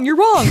 You're wrong.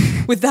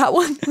 With that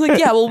one, like,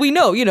 yeah, well, we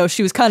know,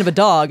 she was kind of a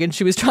dog and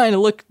she was trying to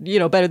look,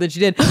 better than she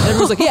did. And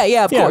everyone's like,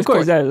 yeah, of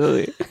course.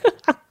 Absolutely.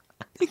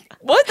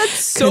 What? That's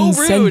so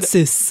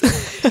Consensus.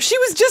 rude. She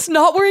was just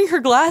not wearing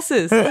her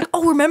glasses. Like,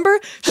 oh, remember?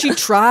 She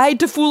tried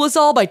to fool us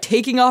all by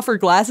taking off her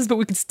glasses, but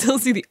we could still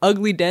see the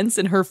ugly dents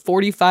in her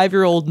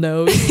 45-year-old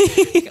nose.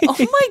 Oh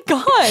my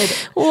God.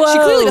 Whoa. She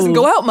clearly doesn't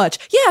go out much.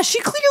 Yeah, she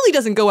clearly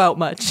doesn't go out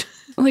much.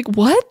 I'm like,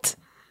 what?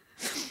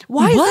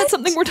 Why is What? that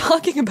something we're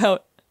talking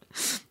about?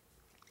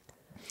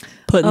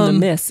 Putting the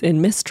miss in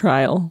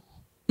mistrial.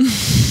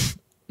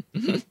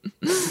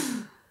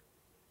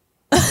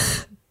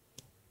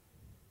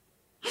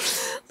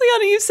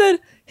 Liana, you said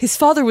his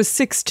father was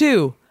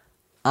 6'2".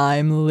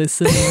 I'm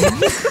listening.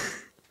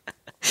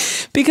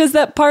 Because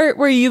that part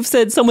where you've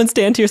said someone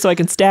stand here so I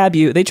can stab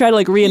you, they try to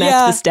like reenact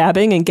Yeah. the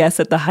stabbing and guess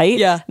at the height.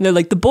 Yeah. And they're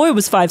like, the boy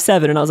was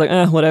 5'7", and I was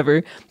like,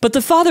 whatever. But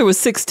the father was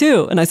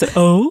 6'2", and I said,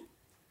 oh.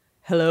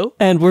 Hello?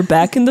 And we're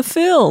back in the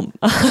film.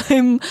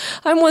 I'm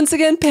once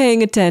again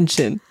paying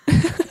attention.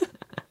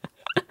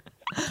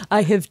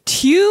 I have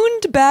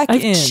tuned back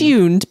I've in.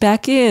 tuned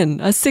back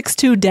in. A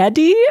 6'2"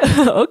 daddy?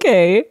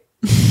 Okay.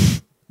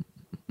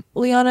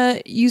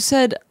 Liana, you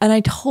said, and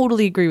I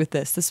totally agree with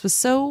this. You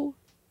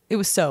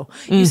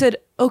said,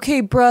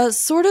 okay, bruh,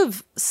 sort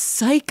of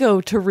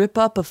psycho to rip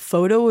up a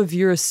photo of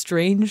your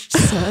estranged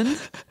son.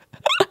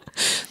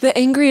 The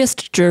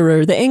angriest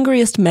juror, the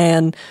angriest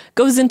man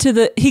goes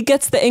into he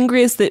gets the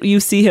angriest that you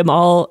see him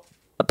all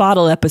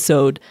bottle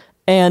episode.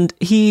 And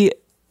he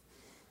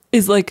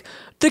is like,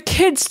 the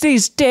kids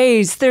these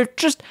days, they're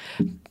just,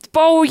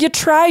 oh, you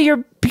try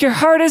your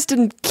hardest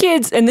and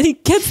kids. And then he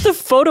gets the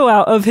photo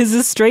out of his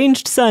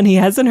estranged son he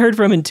hasn't heard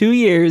from in 2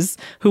 years,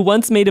 who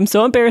once made him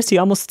so embarrassed he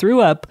almost threw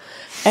up.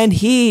 And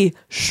he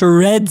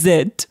shreds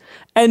it.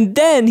 And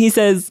then he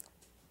says,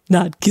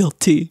 not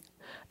guilty.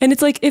 And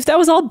it's like, if that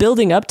was all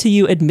building up to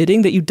you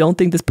admitting that you don't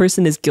think this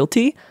person is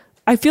guilty,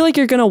 I feel like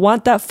you're going to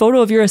want that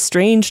photo of your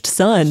estranged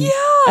son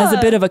as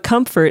a bit of a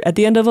comfort at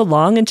the end of a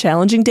long and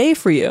challenging day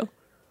for you.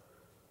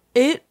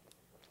 He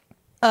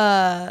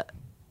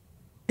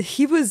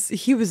was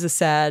a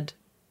sad.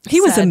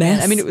 He was a mess.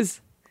 Man. I mean,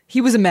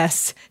 he was a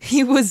mess.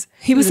 He was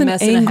an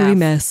angry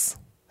mess.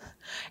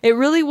 It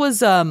really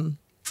was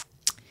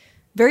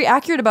very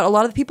accurate about a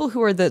lot of the people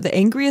who are the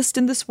angriest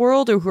in this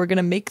world, or who are going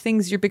to make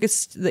things your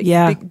biggest,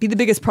 be the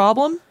biggest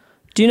problem.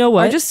 Do you know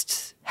what? Or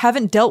just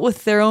haven't dealt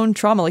with their own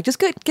trauma. Like, just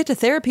get to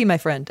therapy, my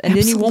friend, and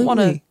then you won't want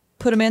to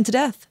put a man to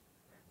death.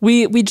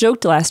 We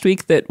joked last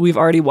week that we've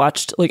already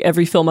watched, like,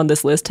 every film on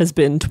this list has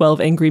been 12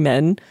 Angry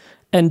Men,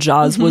 and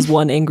Jaws was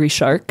one angry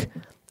shark.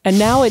 And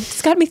now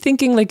it's got me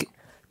thinking, like,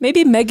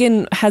 maybe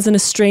Megan has an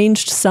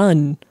estranged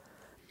son,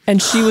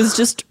 and she was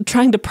just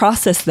trying to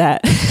process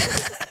that.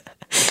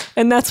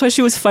 And that's why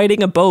she was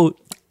fighting a boat.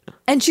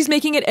 And she's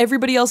making it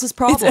everybody else's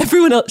problem. It's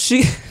everyone else.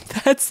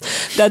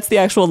 That's the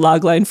actual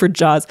log line for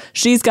Jaws.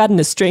 She's got an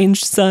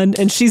estranged son,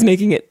 and she's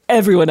making it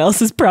everyone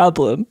else's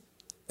problem.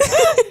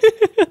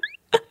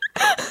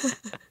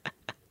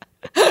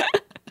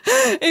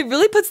 It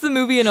really puts the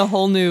movie in a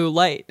whole new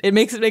light. It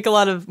makes it make a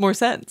lot of more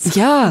sense.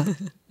 Yeah.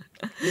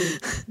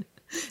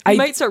 I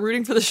might start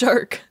rooting for the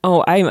shark.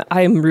 Oh,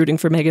 I'm rooting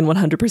for Megan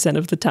 100%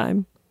 of the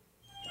time.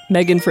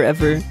 Megan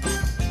forever.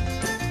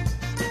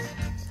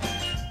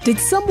 Did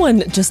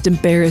someone just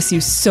embarrass you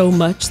so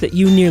much that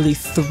you nearly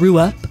threw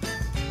up?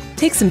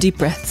 Take some deep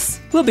breaths.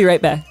 We'll be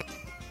right back.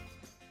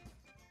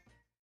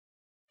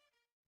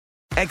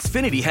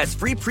 Xfinity has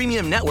free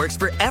premium networks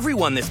for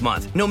everyone this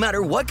month, no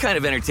matter what kind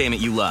of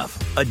entertainment you love.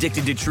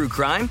 Addicted to true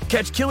crime?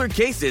 Catch killer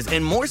cases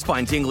and more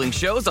spine-tingling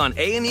shows on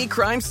A&E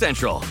Crime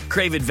Central.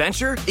 Crave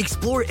adventure?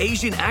 Explore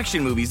Asian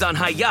action movies on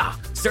Hi-Ya.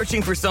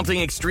 Searching for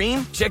something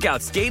extreme? Check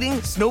out skating,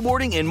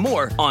 snowboarding, and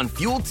more on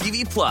Fuel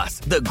TV Plus,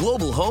 the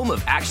global home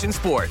of action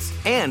sports.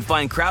 And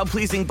find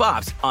crowd-pleasing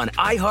bops on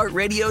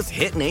iHeartRadio's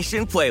Hit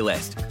Nation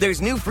playlist.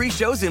 There's new free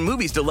shows and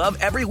movies to love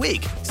every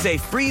week. Say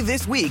free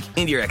this week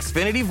in your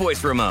Xfinity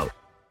voice remote.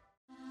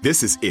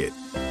 This is it.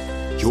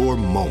 Your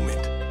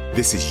moment.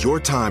 This is your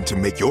time to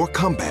make your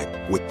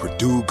comeback with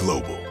Purdue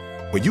Global.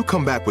 When you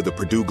come back with a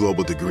Purdue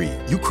Global degree,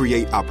 you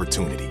create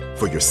opportunity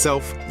for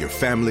yourself, your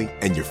family,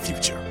 and your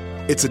future.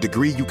 It's a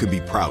degree you can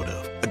be proud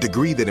of, a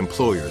degree that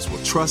employers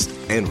will trust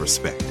and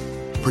respect.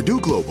 Purdue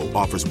Global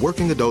offers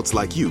working adults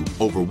like you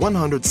over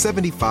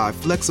 175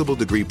 flexible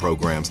degree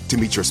programs to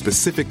meet your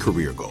specific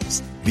career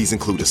goals. These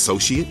include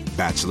associate,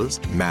 bachelor's,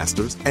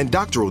 master's, and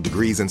doctoral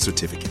degrees and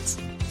certificates.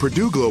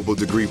 Purdue Global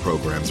degree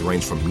programs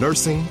range from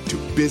nursing to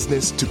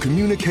business to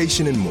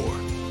communication and more.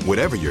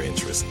 Whatever your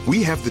interest,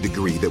 we have the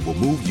degree that will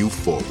move you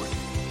forward.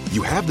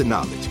 You have the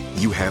knowledge,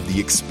 you have the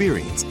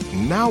experience.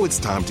 Now it's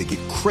time to get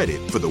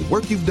credit for the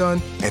work you've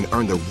done and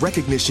earn the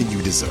recognition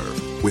you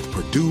deserve with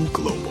Purdue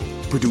Global,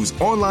 Purdue's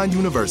online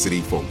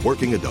university for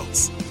working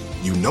adults.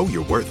 You know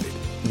you're worth it.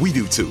 We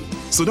do too.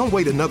 So don't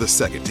wait another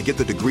second to get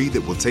the degree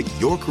that will take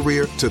your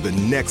career to the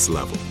next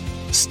level.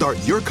 Start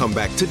your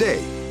comeback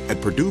today at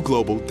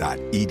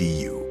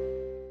purdueglobal.edu.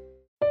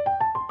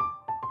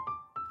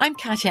 I'm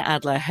Katya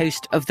Adler,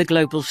 host of The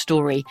Global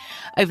Story.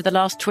 Over the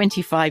last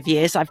 25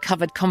 years, I've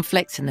covered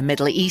conflicts in the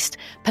Middle East,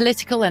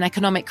 political and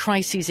economic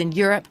crises in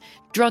Europe,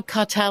 drug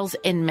cartels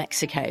in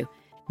Mexico.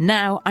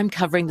 Now I'm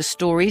covering the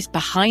stories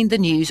behind the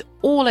news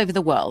all over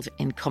the world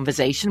in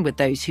conversation with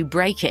those who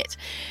break it.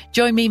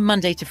 Join me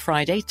Monday to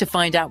Friday to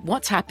find out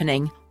what's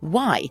happening,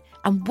 why,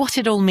 and what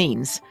it all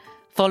means.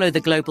 Follow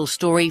The Global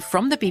Story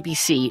from the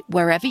BBC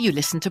wherever you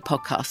listen to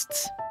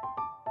podcasts.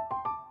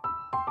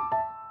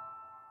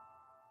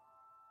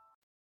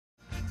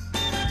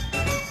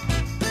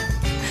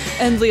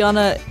 And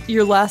Liana,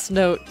 your last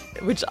note,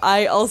 which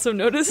I also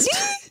noticed,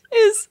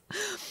 is,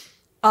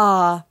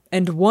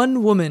 and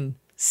one woman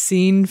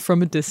seen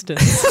from a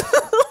distance.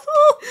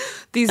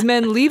 These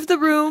men leave the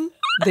room.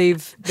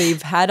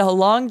 They've had a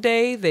long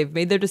day. They've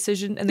made their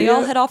decision, and they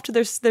all head off to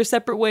their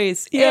separate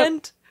ways. Yep.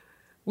 And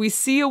we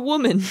see a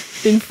woman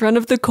in front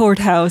of the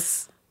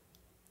courthouse,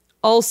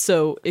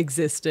 also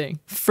existing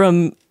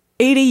from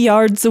 80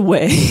 yards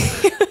away.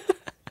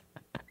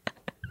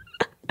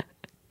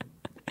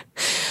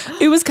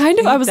 It was kind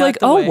of, I was like,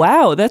 oh,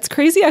 wow, that's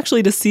crazy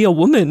actually to see a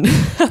woman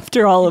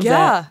after all of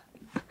that.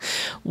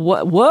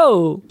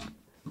 Whoa.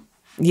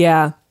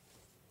 Yeah.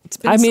 It's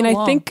been so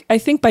long. I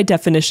think by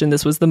definition,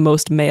 this was the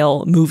most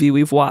male movie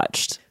we've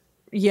watched.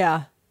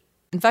 Yeah.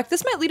 In fact,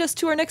 this might lead us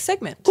to our next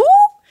segment,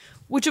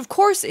 which of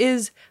course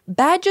is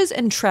Badges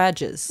and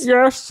Trages.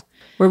 Yes.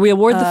 Where we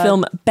award the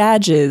film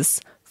badges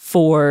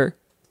for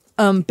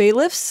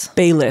bailiffs,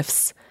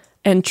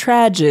 and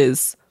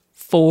trages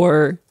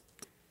for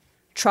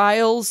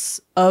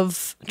trials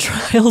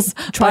ordeal.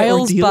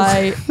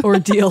 by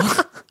ordeal.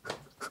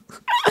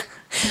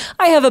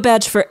 I have a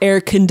badge for air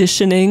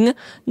conditioning,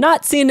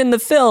 not seen in the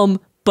film,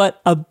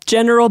 but a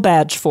general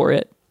badge for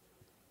it.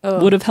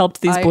 Would have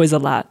helped these boys a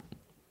lot.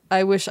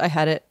 I wish I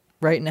had it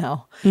right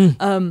now.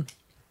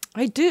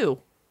 I do.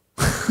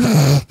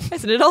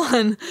 Isn't it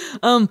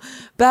on?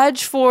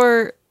 Badge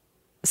for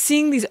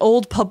seeing these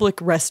old public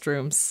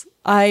restrooms.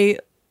 I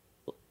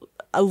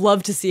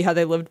love to see how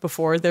they lived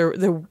before. They're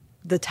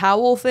the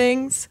towel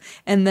things,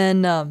 and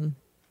then the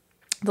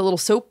little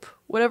soap,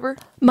 whatever.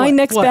 My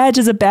next badge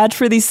is a badge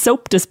for these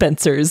soap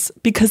dispensers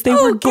because they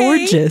were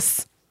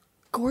gorgeous.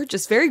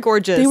 Gorgeous, very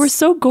gorgeous. They were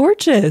so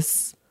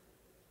gorgeous.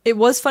 It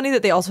was funny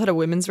that they also had a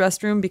women's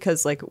restroom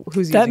because, like,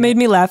 who's using that made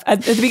me laugh.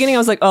 At the beginning, I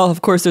was like, oh,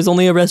 of course, there's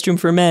only a restroom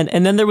for men.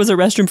 And then there was a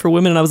restroom for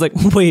women, and I was like,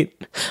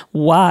 wait,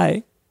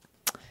 why?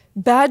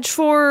 Badge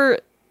for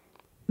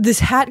this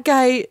hat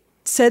guy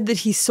said that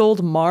he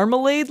sold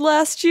marmalade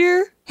last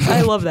year.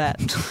 I love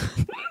that.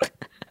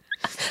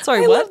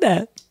 Sorry, I love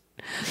that.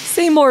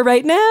 Say more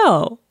right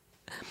now.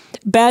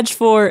 Badge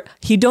for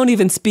he don't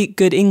even speak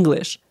good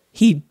English.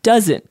 He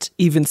doesn't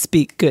even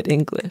speak good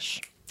English.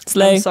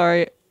 Slay. I'm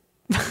sorry.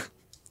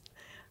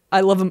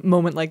 I love a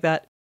moment like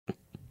that.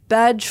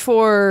 Badge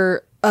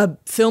for a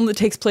film that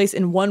takes place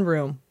in one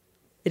room.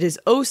 It is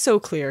oh so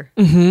clear.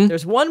 Mm-hmm.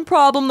 There's one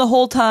problem the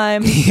whole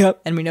time.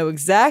 Yep. And we know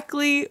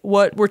exactly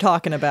what we're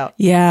talking about.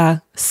 Yeah,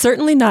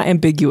 certainly not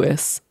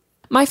ambiguous.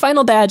 My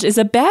final badge is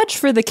a badge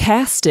for the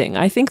casting.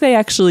 I think they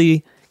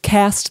actually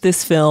cast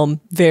this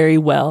film very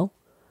well.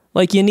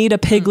 Like, you need a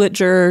Piglet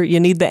juror, you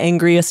need the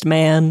angriest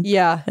man.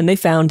 Yeah. And they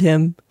found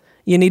him.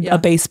 You need a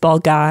baseball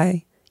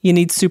guy. You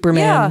need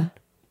Superman. Yeah.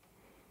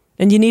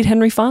 And you need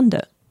Henry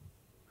Fonda.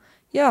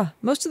 Yeah,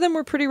 most of them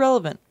were pretty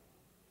relevant.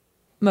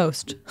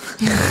 Most.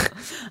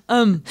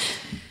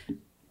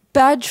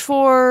 Badge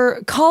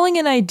for calling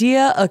an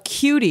idea a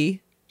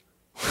cutie.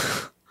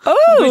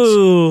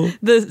 Oh! Which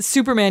the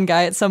Superman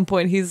guy at some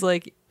point, he's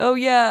like, oh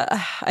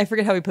yeah, I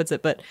forget how he puts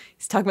it, but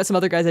he's talking about some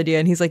other guy's idea,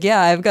 and he's like,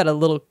 yeah, I've got a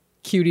little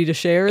cutie to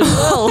share as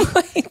well. Oh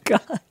my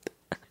God.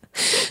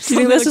 Do you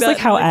think that's just like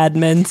how ad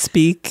men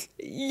speak?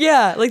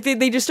 Yeah, like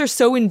they just are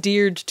so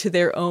endeared to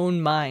their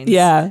own minds.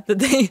 Yeah.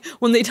 That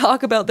when they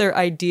talk about their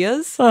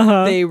ideas,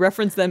 they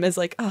reference them as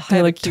like, oh,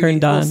 they're like cutie,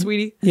 turned on.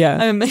 Sweetie.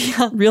 Yeah.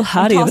 Real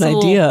hottie of an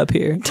idea up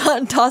here.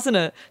 Tossing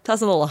a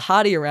little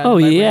hottie around. Oh,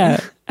 yeah.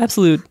 brain.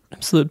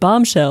 Absolute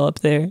bombshell up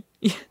there.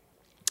 Yeah.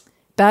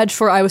 Badge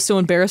for I was so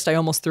embarrassed I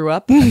almost threw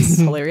up. That's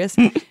hilarious.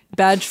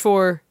 Badge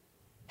for,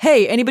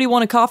 hey, anybody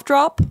want a cough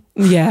drop?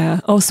 Yeah.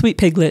 Oh, sweet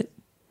Piglet.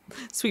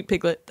 Sweet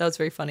Piglet. That was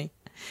very funny.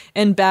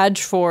 And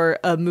badge for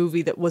a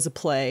movie that was a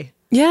play.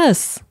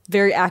 Yes.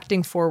 Very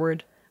acting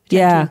forward. I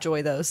tend to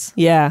enjoy those.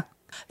 Yeah.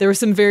 There were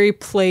some very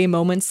play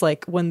moments,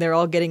 like when they're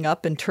all getting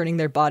up and turning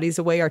their bodies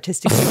away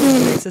artistically from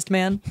the racist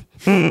man.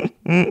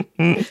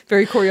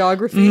 Very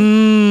choreography.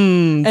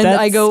 And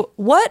I go,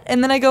 what?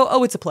 And then I go,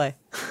 oh, it's a play.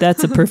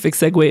 That's a perfect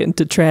segue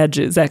into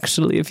trages,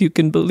 actually, if you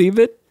can believe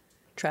it.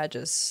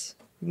 Trages.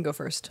 You can go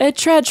first. A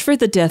trage for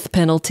the death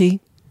penalty.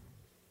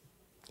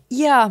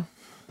 Yeah.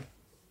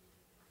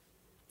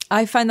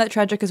 I find that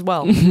tragic as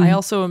well. I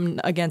also am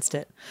against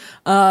it.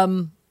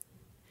 Trage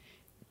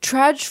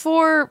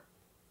for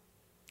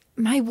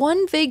my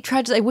one vague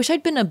tragedy. I wish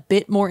I'd been a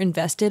bit more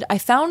invested. I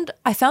found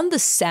the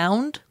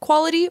sound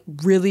quality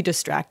really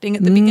distracting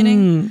at the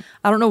beginning.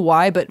 I don't know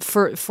why, but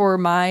for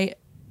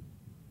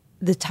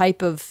the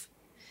type of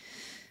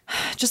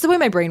just the way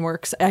my brain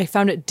works, I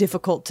found it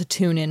difficult to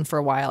tune in for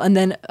a while. And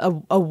then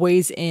a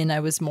ways in,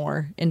 I was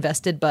more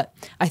invested. But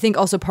I think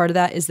also part of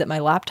that is that my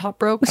laptop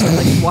broke, so I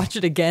had to watch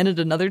it again at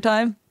another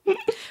time.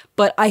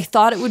 But I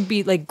thought it would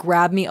be like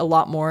grab me a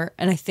lot more.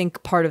 And I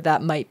think part of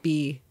that might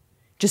be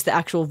just the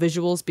actual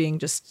visuals being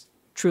just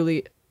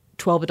truly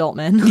 12 adult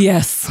men.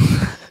 Yes.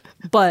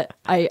 But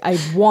I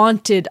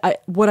wanted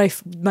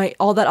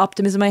all that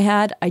optimism I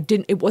had,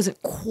 it wasn't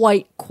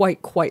quite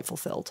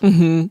fulfilled.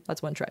 Mm-hmm.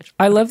 That's one tragedy.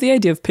 I love the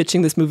idea of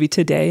pitching this movie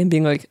today and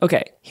being like,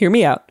 okay, hear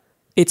me out.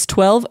 It's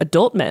 12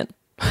 adult men.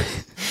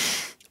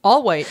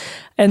 All white.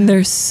 And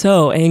they're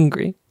so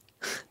angry.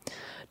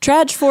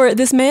 Trage for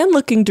this man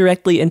looking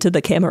directly into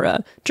the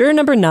camera. Juror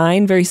number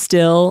 9, very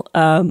still,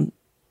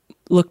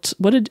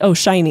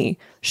 shiny.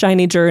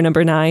 Shiny juror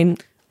number 9.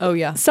 Oh,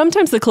 yeah.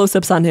 Sometimes the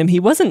close-ups on him, he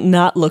wasn't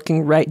not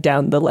looking right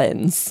down the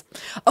lens.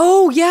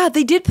 Oh, yeah.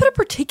 They did put a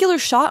particular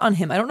shot on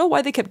him. I don't know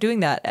why they kept doing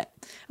that.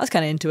 I was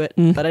kind of into it,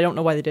 but I don't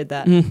know why they did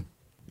that.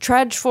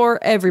 Trage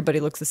for everybody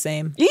looks the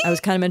same. I was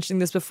kind of mentioning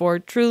this before.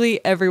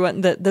 Truly,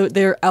 everyone,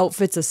 their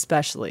outfits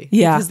especially.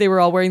 Yeah. Because they were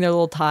all wearing their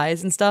little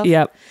ties and stuff.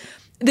 Yep.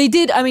 They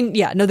did. I mean,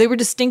 yeah, no, they were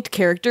distinct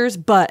characters,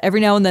 but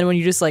every now and then when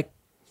you just like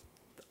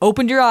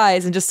opened your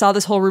eyes and just saw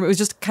this whole room, it was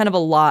just kind of a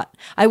lot.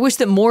 I wish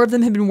that more of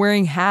them had been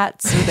wearing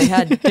hats, or they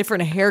had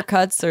different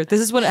haircuts, or this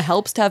is when it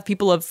helps to have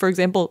people of, for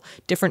example,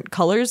 different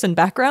colors and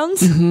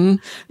backgrounds. Mm-hmm.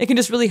 It can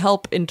just really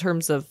help in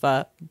terms of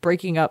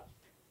breaking up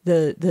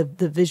the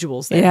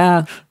visuals there.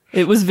 Yeah,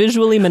 it was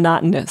visually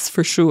monotonous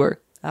for sure.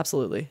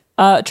 Absolutely.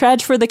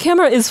 Trage for the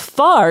camera is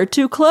far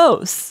too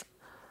close.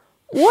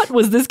 What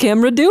was this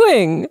camera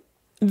doing?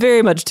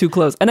 Very much too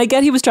close. And I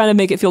get he was trying to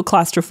make it feel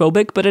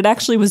claustrophobic, but it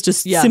actually was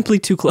just simply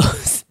too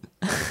close.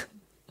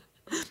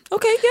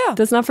 Okay, yeah.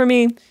 That's not for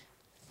me.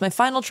 My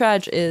final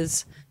trage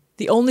is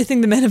the only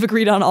thing the men have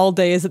agreed on all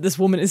day is that this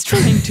woman is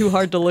trying too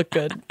hard to look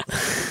good.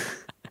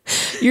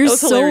 You're was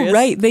so hilarious.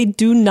 right. They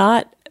do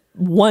not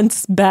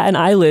once bat an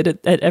eyelid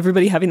at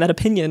everybody having that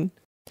opinion.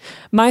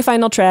 My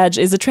final trage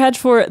is a trage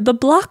for the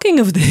blocking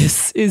of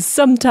this is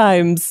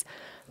sometimes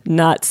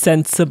not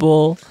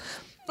sensible.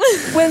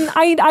 When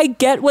I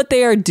get what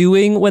they are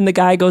doing when the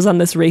guy goes on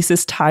this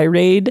racist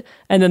tirade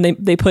and then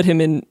they put him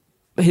in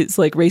his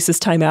like racist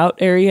timeout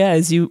area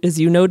as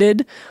you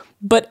noted,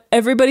 but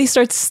everybody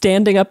starts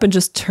standing up and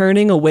just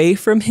turning away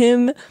from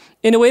him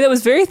in a way that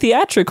was very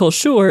theatrical,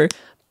 sure,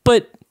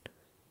 but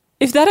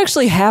if that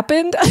actually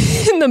happened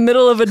in the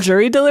middle of a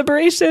jury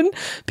deliberation,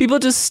 people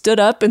just stood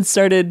up and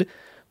started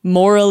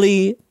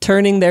morally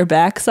turning their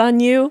backs on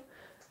you.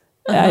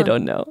 I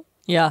don't know.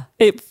 Yeah.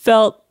 It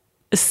felt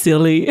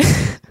silly.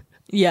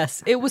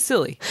 Yes, it was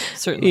silly.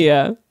 Certainly.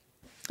 Yeah.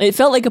 It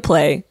felt like a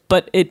play,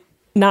 but it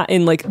not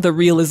in like the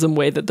realism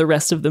way that the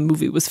rest of the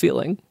movie was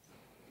feeling.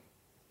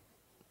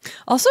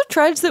 Also,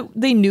 tragic that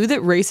they knew that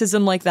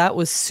racism like that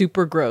was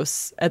super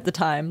gross at the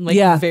time. Like,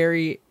 Yeah.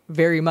 very,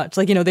 very much.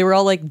 Like, they were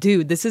all like,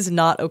 dude, this is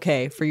not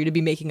okay for you to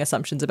be making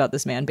assumptions about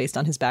this man based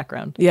on his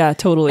background. Yeah,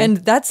 totally. And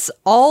that's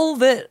all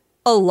that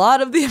a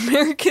lot of the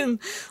American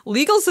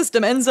legal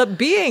system ends up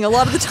being a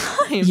lot of the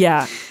time.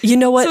 yeah. You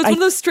know what? So it's one of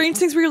those strange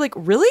things where you're like,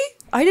 really?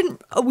 I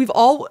didn't, we've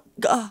all,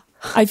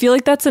 I feel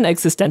like that's an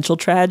existential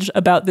trage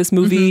about this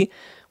movie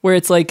where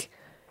it's like,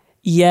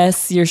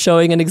 yes, you're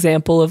showing an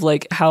example of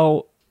like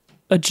how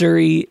a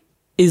jury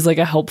is like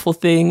a helpful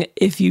thing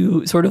if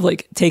you sort of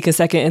like take a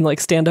second and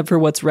like stand up for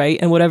what's right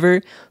and whatever.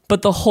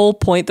 But the whole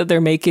point that they're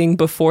making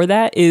before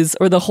that is,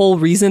 or the whole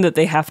reason that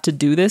they have to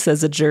do this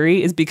as a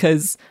jury is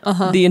because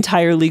the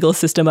entire legal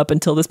system up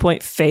until this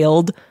point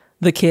failed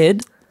the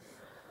kid.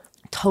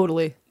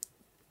 totally.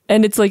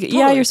 And it's like,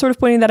 yeah, you're sort of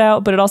pointing that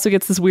out, but it also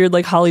gets this weird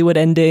like Hollywood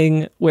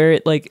ending where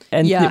it like,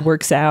 and it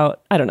works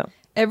out. I don't know.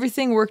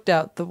 Everything worked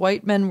out. The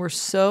white men were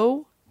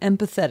so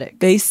empathetic.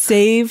 They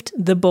saved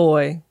the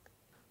boy.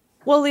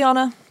 Well,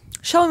 Liana,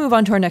 shall we move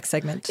on to our next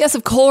segment? Yes,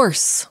 of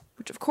course.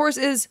 Which, of course,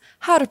 is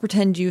how to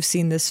pretend you've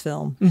seen this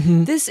film.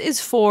 This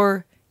is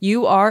for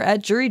you are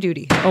at jury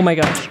duty. Oh my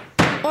gosh.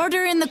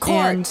 Order in the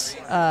court.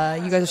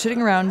 And you guys are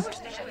sitting around,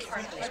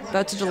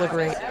 about to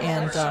deliberate,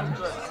 and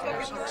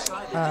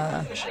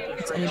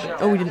what's anybody?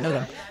 Oh, we didn't know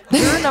them.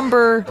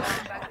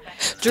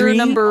 Juror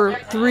number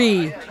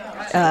three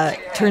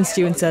turns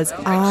to you and says,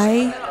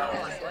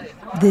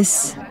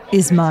 this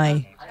is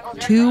my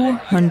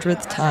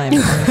 200th time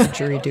going to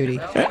jury duty.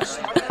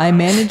 I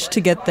managed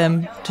to get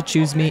them to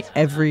choose me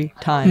every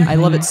time. I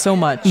love it so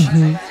much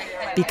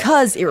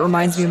because it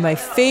reminds me of my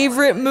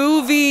favorite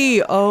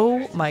movie.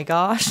 Oh my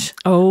gosh.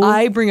 Oh.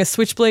 I bring a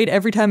switchblade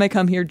every time I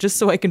come here just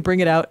so I can bring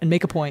it out and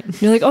make a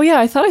point. You're like, oh yeah,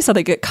 I thought I saw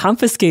that get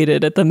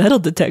confiscated at the metal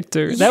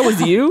detector. That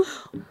was you?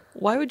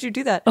 Why would you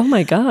do that? Oh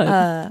my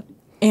God.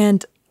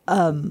 And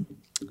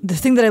the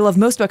thing that I love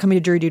most about coming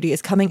to jury duty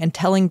is coming and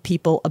telling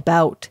people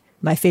about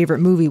my favorite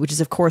movie, which is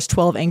of course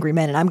 12 Angry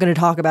Men, and I'm going to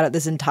talk about it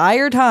this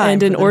entire time.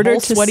 And in order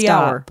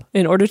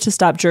to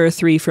stop Juror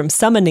 3 from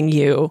summoning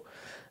you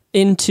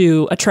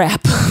into a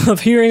trap of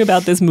hearing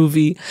about this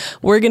movie,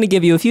 we're going to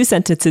give you a few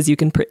sentences you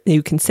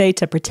can say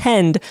to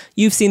pretend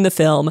you've seen the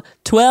film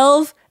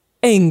 12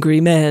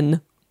 Angry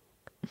Men.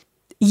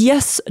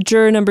 Yes,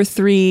 Juror number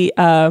 3.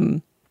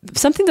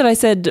 Something that I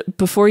said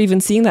before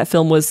even seeing that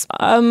film was,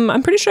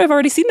 I'm pretty sure I've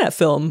already seen that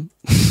film.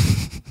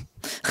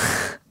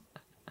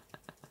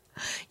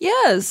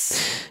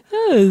 Yes.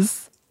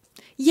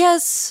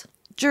 Yes.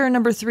 Juror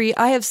number 3.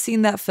 I have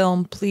seen that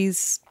film.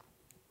 Please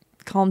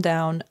calm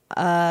down.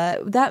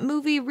 That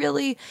movie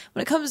really,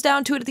 when it comes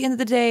down to it at the end of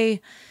the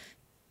day,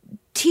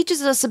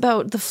 teaches us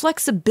about the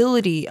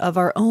flexibility of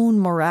our own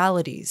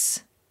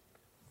moralities.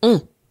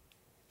 Oh,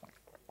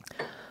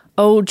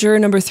 Juror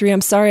number 3,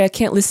 I'm sorry, I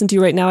can't listen to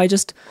you right now.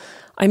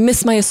 I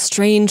miss my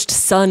estranged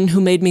son who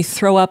made me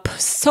throw up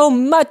so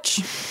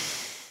much.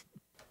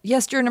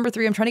 Yes, Juror number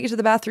 3, I'm trying to get to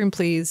the bathroom,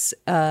 please.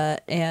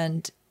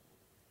 And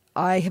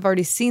I have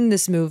already seen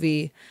this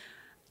movie.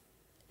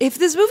 If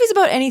this movie's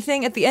about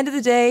anything, at the end of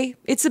the day,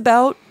 it's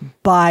about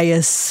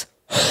bias.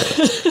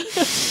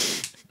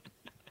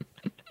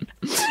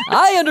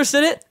 I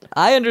understood it.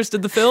 I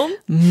understood the film.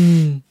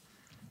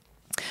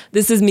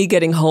 This is me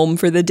getting home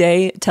for the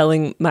day,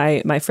 telling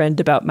my friend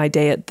about my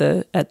day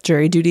at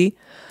jury duty.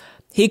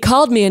 He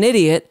called me an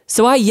idiot,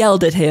 so I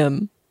yelled at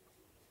him.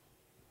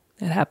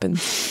 That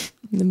happens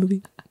in the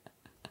movie.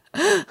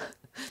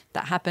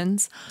 That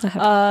happens.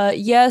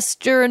 Yes,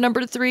 Juror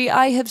number 3,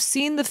 I have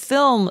seen the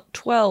film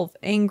 12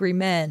 Angry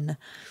Men.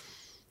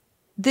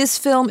 This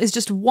film is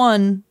just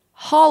one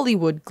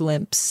Hollywood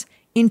glimpse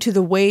into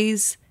the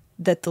ways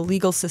that the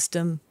legal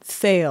system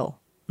fail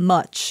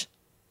much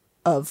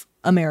of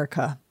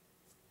America.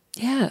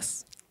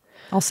 Yes.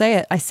 I'll say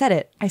it. I said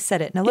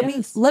it. Now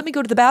let me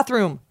go to the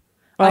bathroom.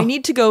 Oh. I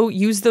need to go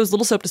use those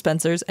little soap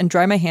dispensers and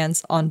dry my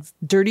hands on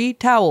dirty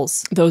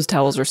towels. Those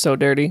towels are so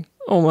dirty.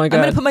 Oh my God.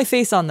 I'm going to put my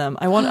face on them.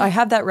 I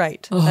have that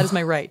right. That is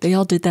my right. They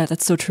all did that.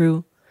 That's so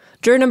true.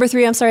 Juror number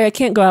 3, I'm sorry, I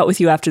can't go out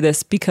with you after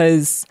this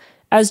because,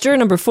 as Juror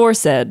number 4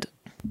 said,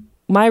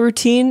 my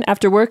routine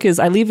after work is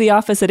I leave the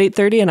office at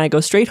 8:30 and I go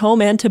straight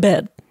home and to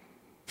bed.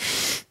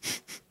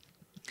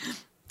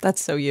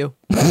 That's so you.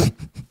 That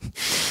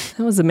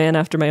was a man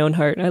after my own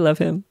heart. I love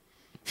him.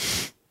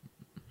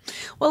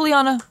 Well,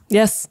 Liana.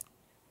 Yes.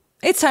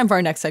 It's time for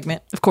our next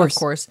segment. Of course.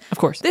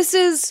 This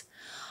is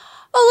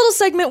a little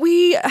segment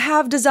we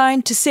have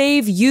designed to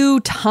save you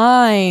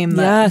time.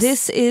 Yes.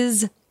 This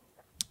is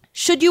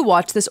Should You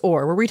Watch This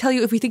Or, where we tell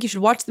you if we think you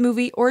should watch the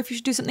movie or if you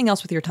should do something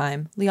else with your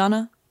time.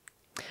 Liana,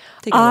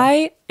 take it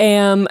away.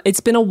 It's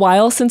been a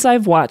while since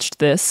I've watched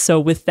this, so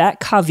with that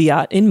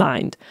caveat in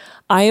mind,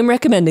 I am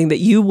recommending that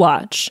you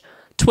watch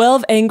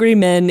 12 Angry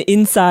Men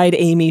Inside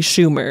Amy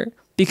Schumer,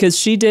 because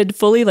she did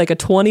fully like a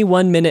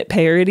 21-minute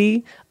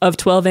parody of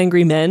 12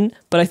 Angry Men,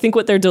 but I think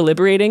what they're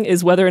deliberating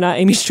is whether or not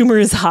Amy Schumer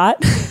is hot.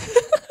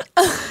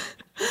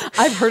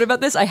 I've heard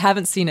about this. I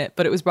haven't seen it,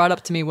 but it was brought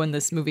up to me when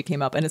this movie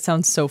came up, and it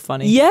sounds so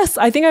funny. Yes,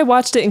 I think I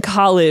watched it in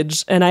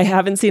college, and I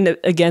haven't seen it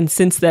again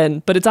since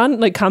then, but it's on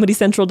like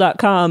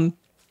ComedyCentral.com,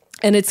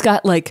 and it's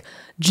got like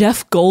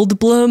Jeff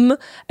Goldblum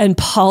and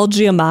Paul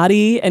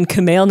Giamatti and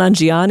Kumail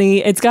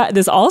Nanjiani. It's got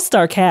this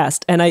all-star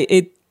cast, and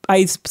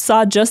I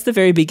saw just the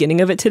very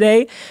beginning of it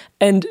today,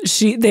 and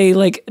they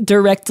like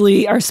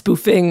directly are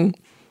spoofing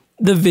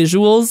the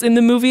visuals in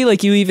the movie.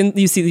 Like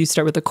you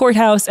start with the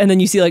courthouse, and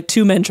then you see like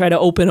two men try to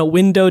open a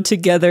window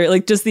together,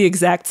 like just the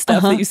exact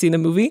stuff that you see in the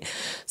movie.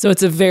 So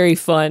it's a very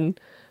fun,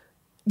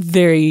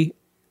 very,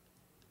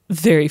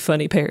 very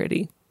funny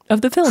parody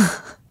of the film.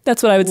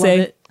 That's what I would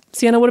say. It.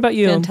 Sienna, what about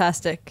you?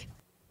 Fantastic.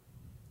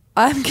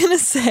 I'm going to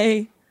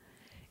say,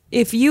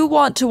 if you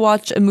want to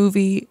watch a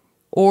movie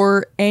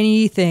or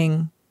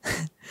anything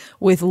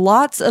with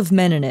lots of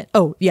men in it.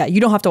 Oh, yeah, you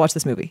don't have to watch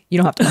this movie. You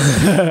don't have to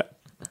watch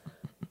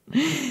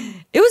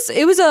it.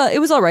 It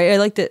was all right. I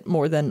liked it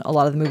more than a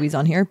lot of the movies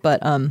on here,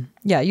 but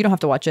yeah, you don't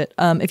have to watch it.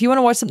 If you want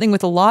to watch something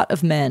with a lot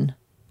of men,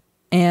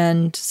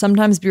 and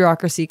sometimes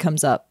bureaucracy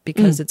comes up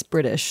because it's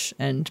British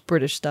and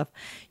British stuff,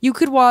 you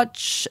could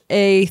watch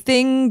a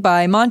thing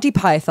by Monty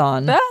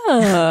Python.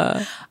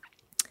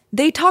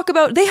 They talk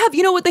about,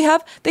 you know what they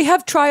have? They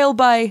have trial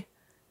by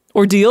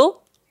ordeal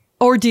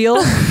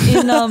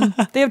in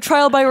they have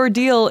trial by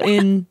ordeal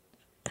in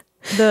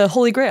the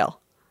Holy Grail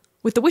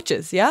with the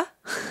witches, yeah?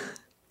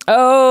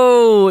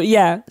 Oh,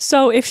 yeah.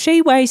 So if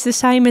she weighs the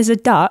same as a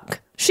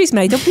duck, she's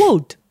made of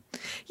wood.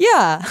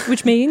 Yeah.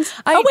 Which means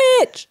a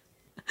witch.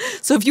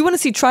 So if you want to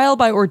see trial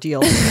by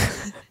ordeal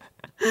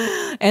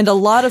and a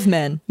lot of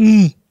men,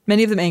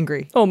 many of them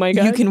angry. Oh my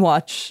God. You can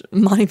watch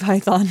Monty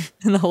Python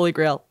and the Holy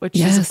Grail, which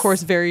is of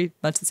course very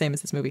much the same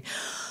as this movie.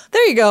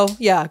 There you go.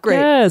 Yeah, great.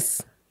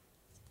 Yes.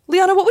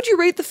 Liana, what would you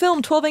rate the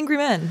film 12 Angry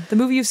Men, the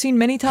movie you've seen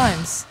many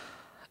times?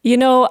 You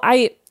know,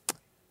 I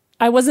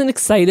wasn't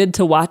excited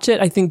to watch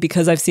it, I think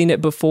because I've seen it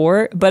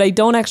before, but I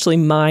don't actually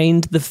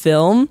mind the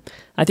film.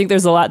 I think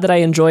there's a lot that I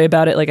enjoy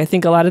about it. Like, I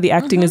think a lot of the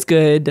acting is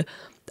good.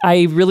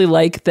 I really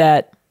like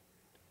that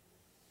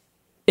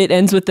it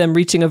ends with them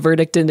reaching a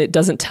verdict and it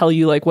doesn't tell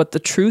you like what the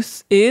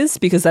truth is,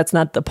 because that's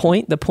not the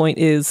point. The point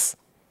is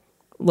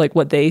like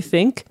what they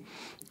think.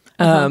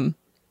 And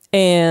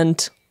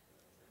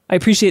I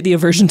appreciate the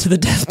aversion to the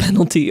death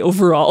penalty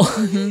overall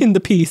in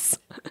the piece.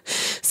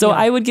 So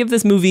I would give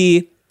this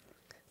movie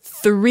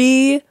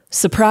 3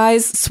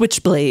 surprise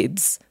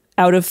switchblades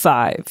out of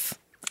 5.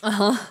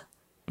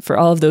 For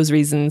all of those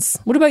reasons.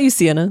 What about you,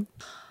 Sienna?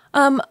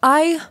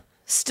 I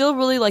still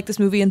really like this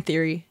movie in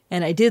theory,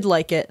 and I did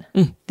like it.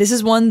 This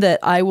is one that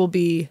I will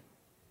be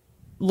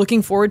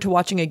looking forward to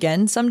watching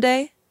again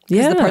someday.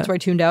 Yeah. The parts where I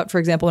tuned out, for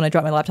example, when I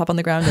dropped my laptop on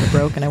the ground and it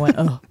broke and I went,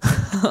 oh.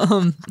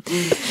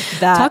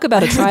 Talk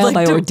about a trial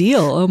by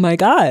ordeal. Oh my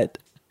God.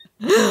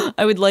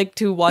 I would like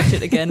to watch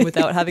it again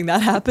without having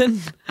that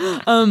happen.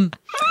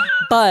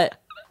 But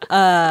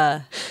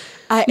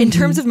in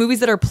terms of movies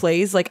that are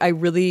plays, like I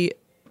really,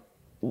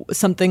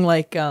 something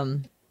like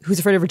Who's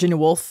Afraid of Virginia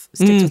Woolf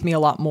sticks with me a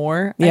lot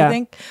more, I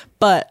think.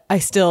 But I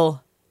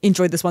still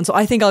enjoyed this one. So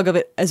I think I'll give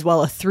it as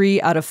well a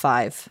 3 out of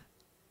 5.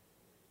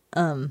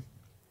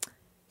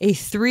 A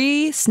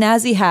 3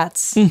 snazzy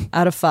hats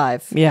out of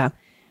 5. Yeah.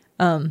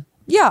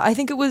 Yeah, I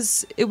think it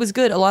was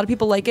good. A lot of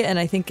people like it, and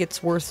I think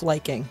it's worth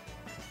liking.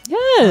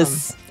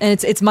 Yes.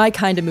 And it's my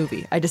kind of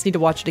movie. I just need to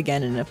watch it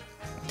again in a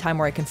time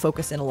where I can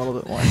focus in a little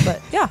bit more. But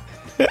yeah.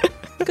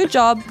 Good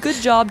job,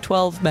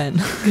 12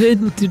 men.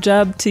 Good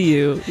job to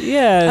you.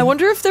 Yeah. I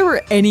wonder if there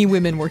were any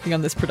women working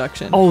on this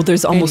production. Oh,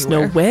 there's almost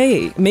no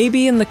way.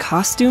 Maybe in the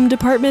costume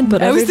department,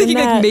 but I was thinking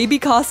like maybe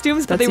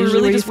costumes, but they were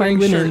really just wearing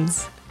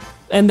shirts.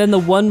 And then the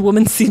one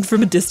woman seen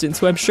from a distance,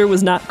 who I'm sure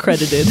was not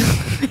credited.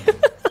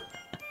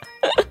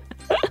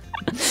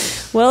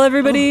 Well,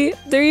 everybody,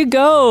 there you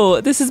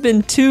go. This has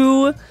been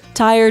 2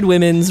 tired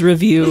women's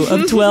review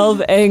of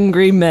 12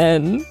 Angry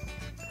Men.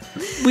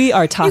 We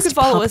are Tossed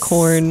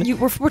Popcorn.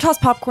 We're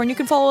Tossed Popcorn. You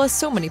can follow us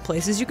so many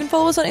places. You can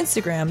follow us on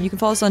Instagram. You can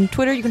follow us on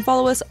Twitter. You can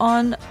follow us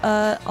on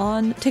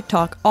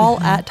TikTok, all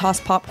at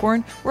Tossed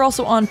Popcorn. We're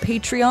also on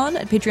Patreon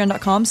at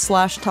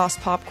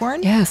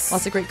patreon.com/TossedPopcorn. Yes.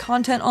 Lots of great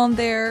content on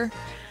there.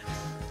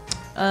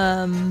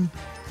 And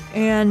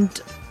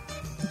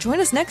join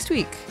us next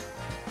week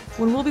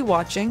when we'll be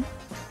watching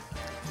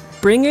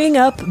Bringing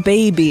Up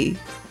Baby.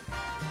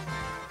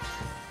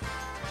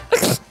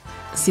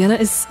 Sienna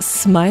is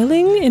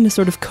smiling in a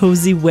sort of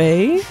cozy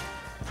way.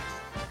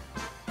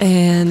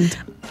 And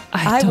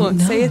I won't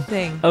know. say a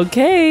thing.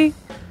 Okay.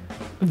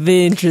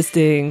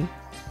 Vinteresting.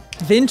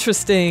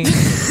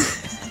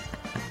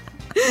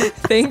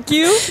 Thank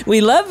you.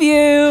 We love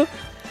you.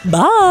 Bye.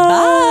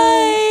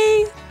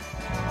 Bye.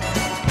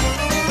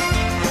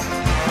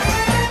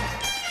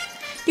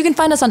 You can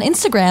find us on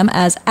Instagram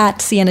as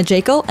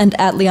 @SiennaJakel and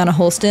 @Liana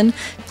Holston.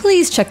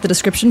 Please check the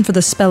description for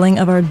the spelling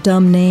of our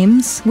dumb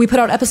names. We put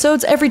out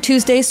episodes every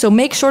Tuesday, so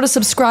make sure to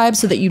subscribe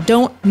so that you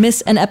don't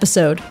miss an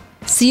episode.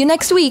 See you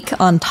next week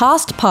on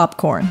Tossed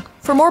Popcorn.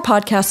 For more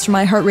podcasts from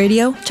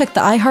iHeartRadio, check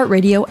the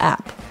iHeartRadio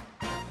app.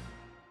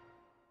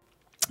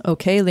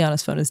 Okay,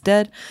 Liana's phone is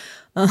dead.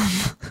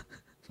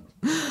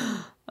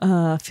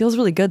 Feels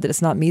really good that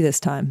it's not me this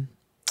time.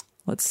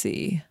 Let's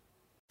see.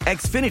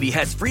 Xfinity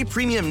has free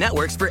premium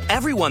networks for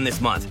everyone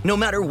this month, no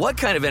matter what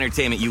kind of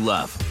entertainment you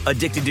love.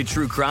 Addicted to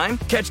true crime?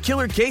 Catch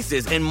killer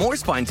cases and more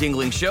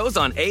spine-tingling shows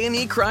on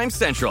A&E Crime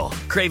Central.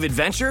 Crave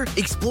adventure?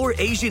 Explore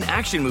Asian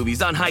action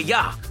movies on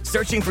Hi-Ya.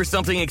 Searching for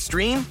something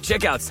extreme?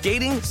 Check out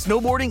skating,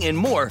 snowboarding, and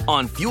more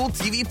on Fuel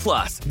TV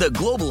Plus, the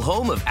global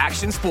home of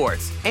action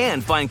sports.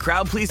 And find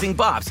crowd-pleasing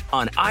bops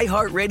on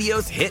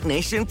iHeartRadio's Hit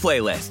Nation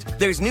playlist.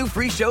 There's new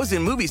free shows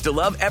and movies to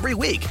love every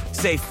week.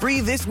 Say free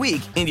this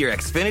week in your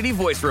Xfinity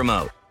voice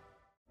remote.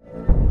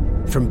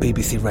 From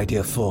BBC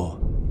Radio 4,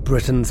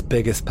 Britain's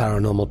biggest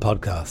paranormal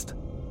podcast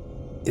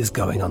is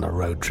going on a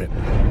road trip.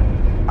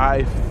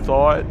 I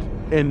thought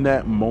in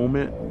that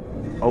moment,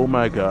 oh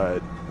my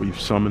God, we've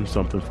summoned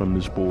something from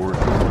this board.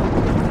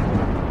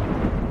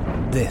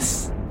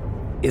 This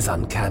is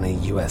Uncanny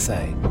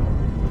USA.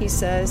 He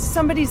says,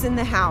 somebody's in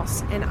the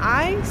house, and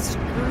I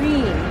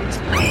screamed.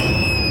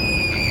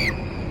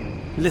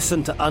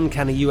 Listen to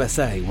Uncanny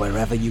USA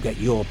wherever you get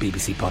your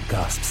BBC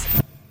podcasts,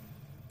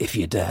 if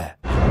you dare.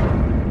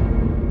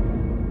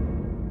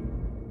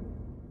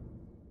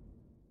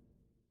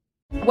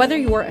 Whether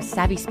you're a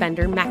savvy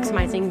spender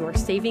maximizing your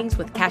savings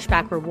with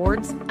cashback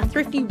rewards, a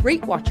thrifty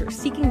rate watcher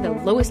seeking the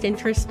lowest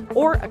interest,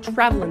 or a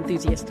travel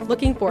enthusiast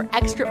looking for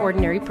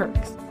extraordinary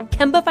perks,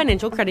 Kemba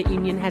Financial Credit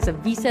Union has a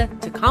visa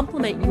to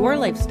complement your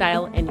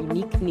lifestyle and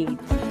unique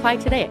needs. Apply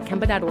today at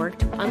Kemba.org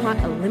to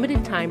unlock a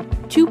limited-time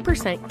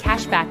 2%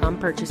 cash back on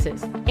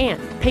purchases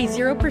and pay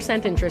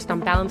 0% interest on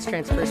balance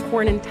transfers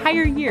for an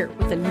entire year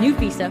with a new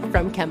visa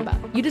from Kemba.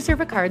 You deserve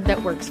a card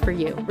that works for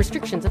you.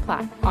 Restrictions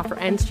apply. Offer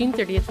ends June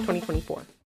 30th, 2024.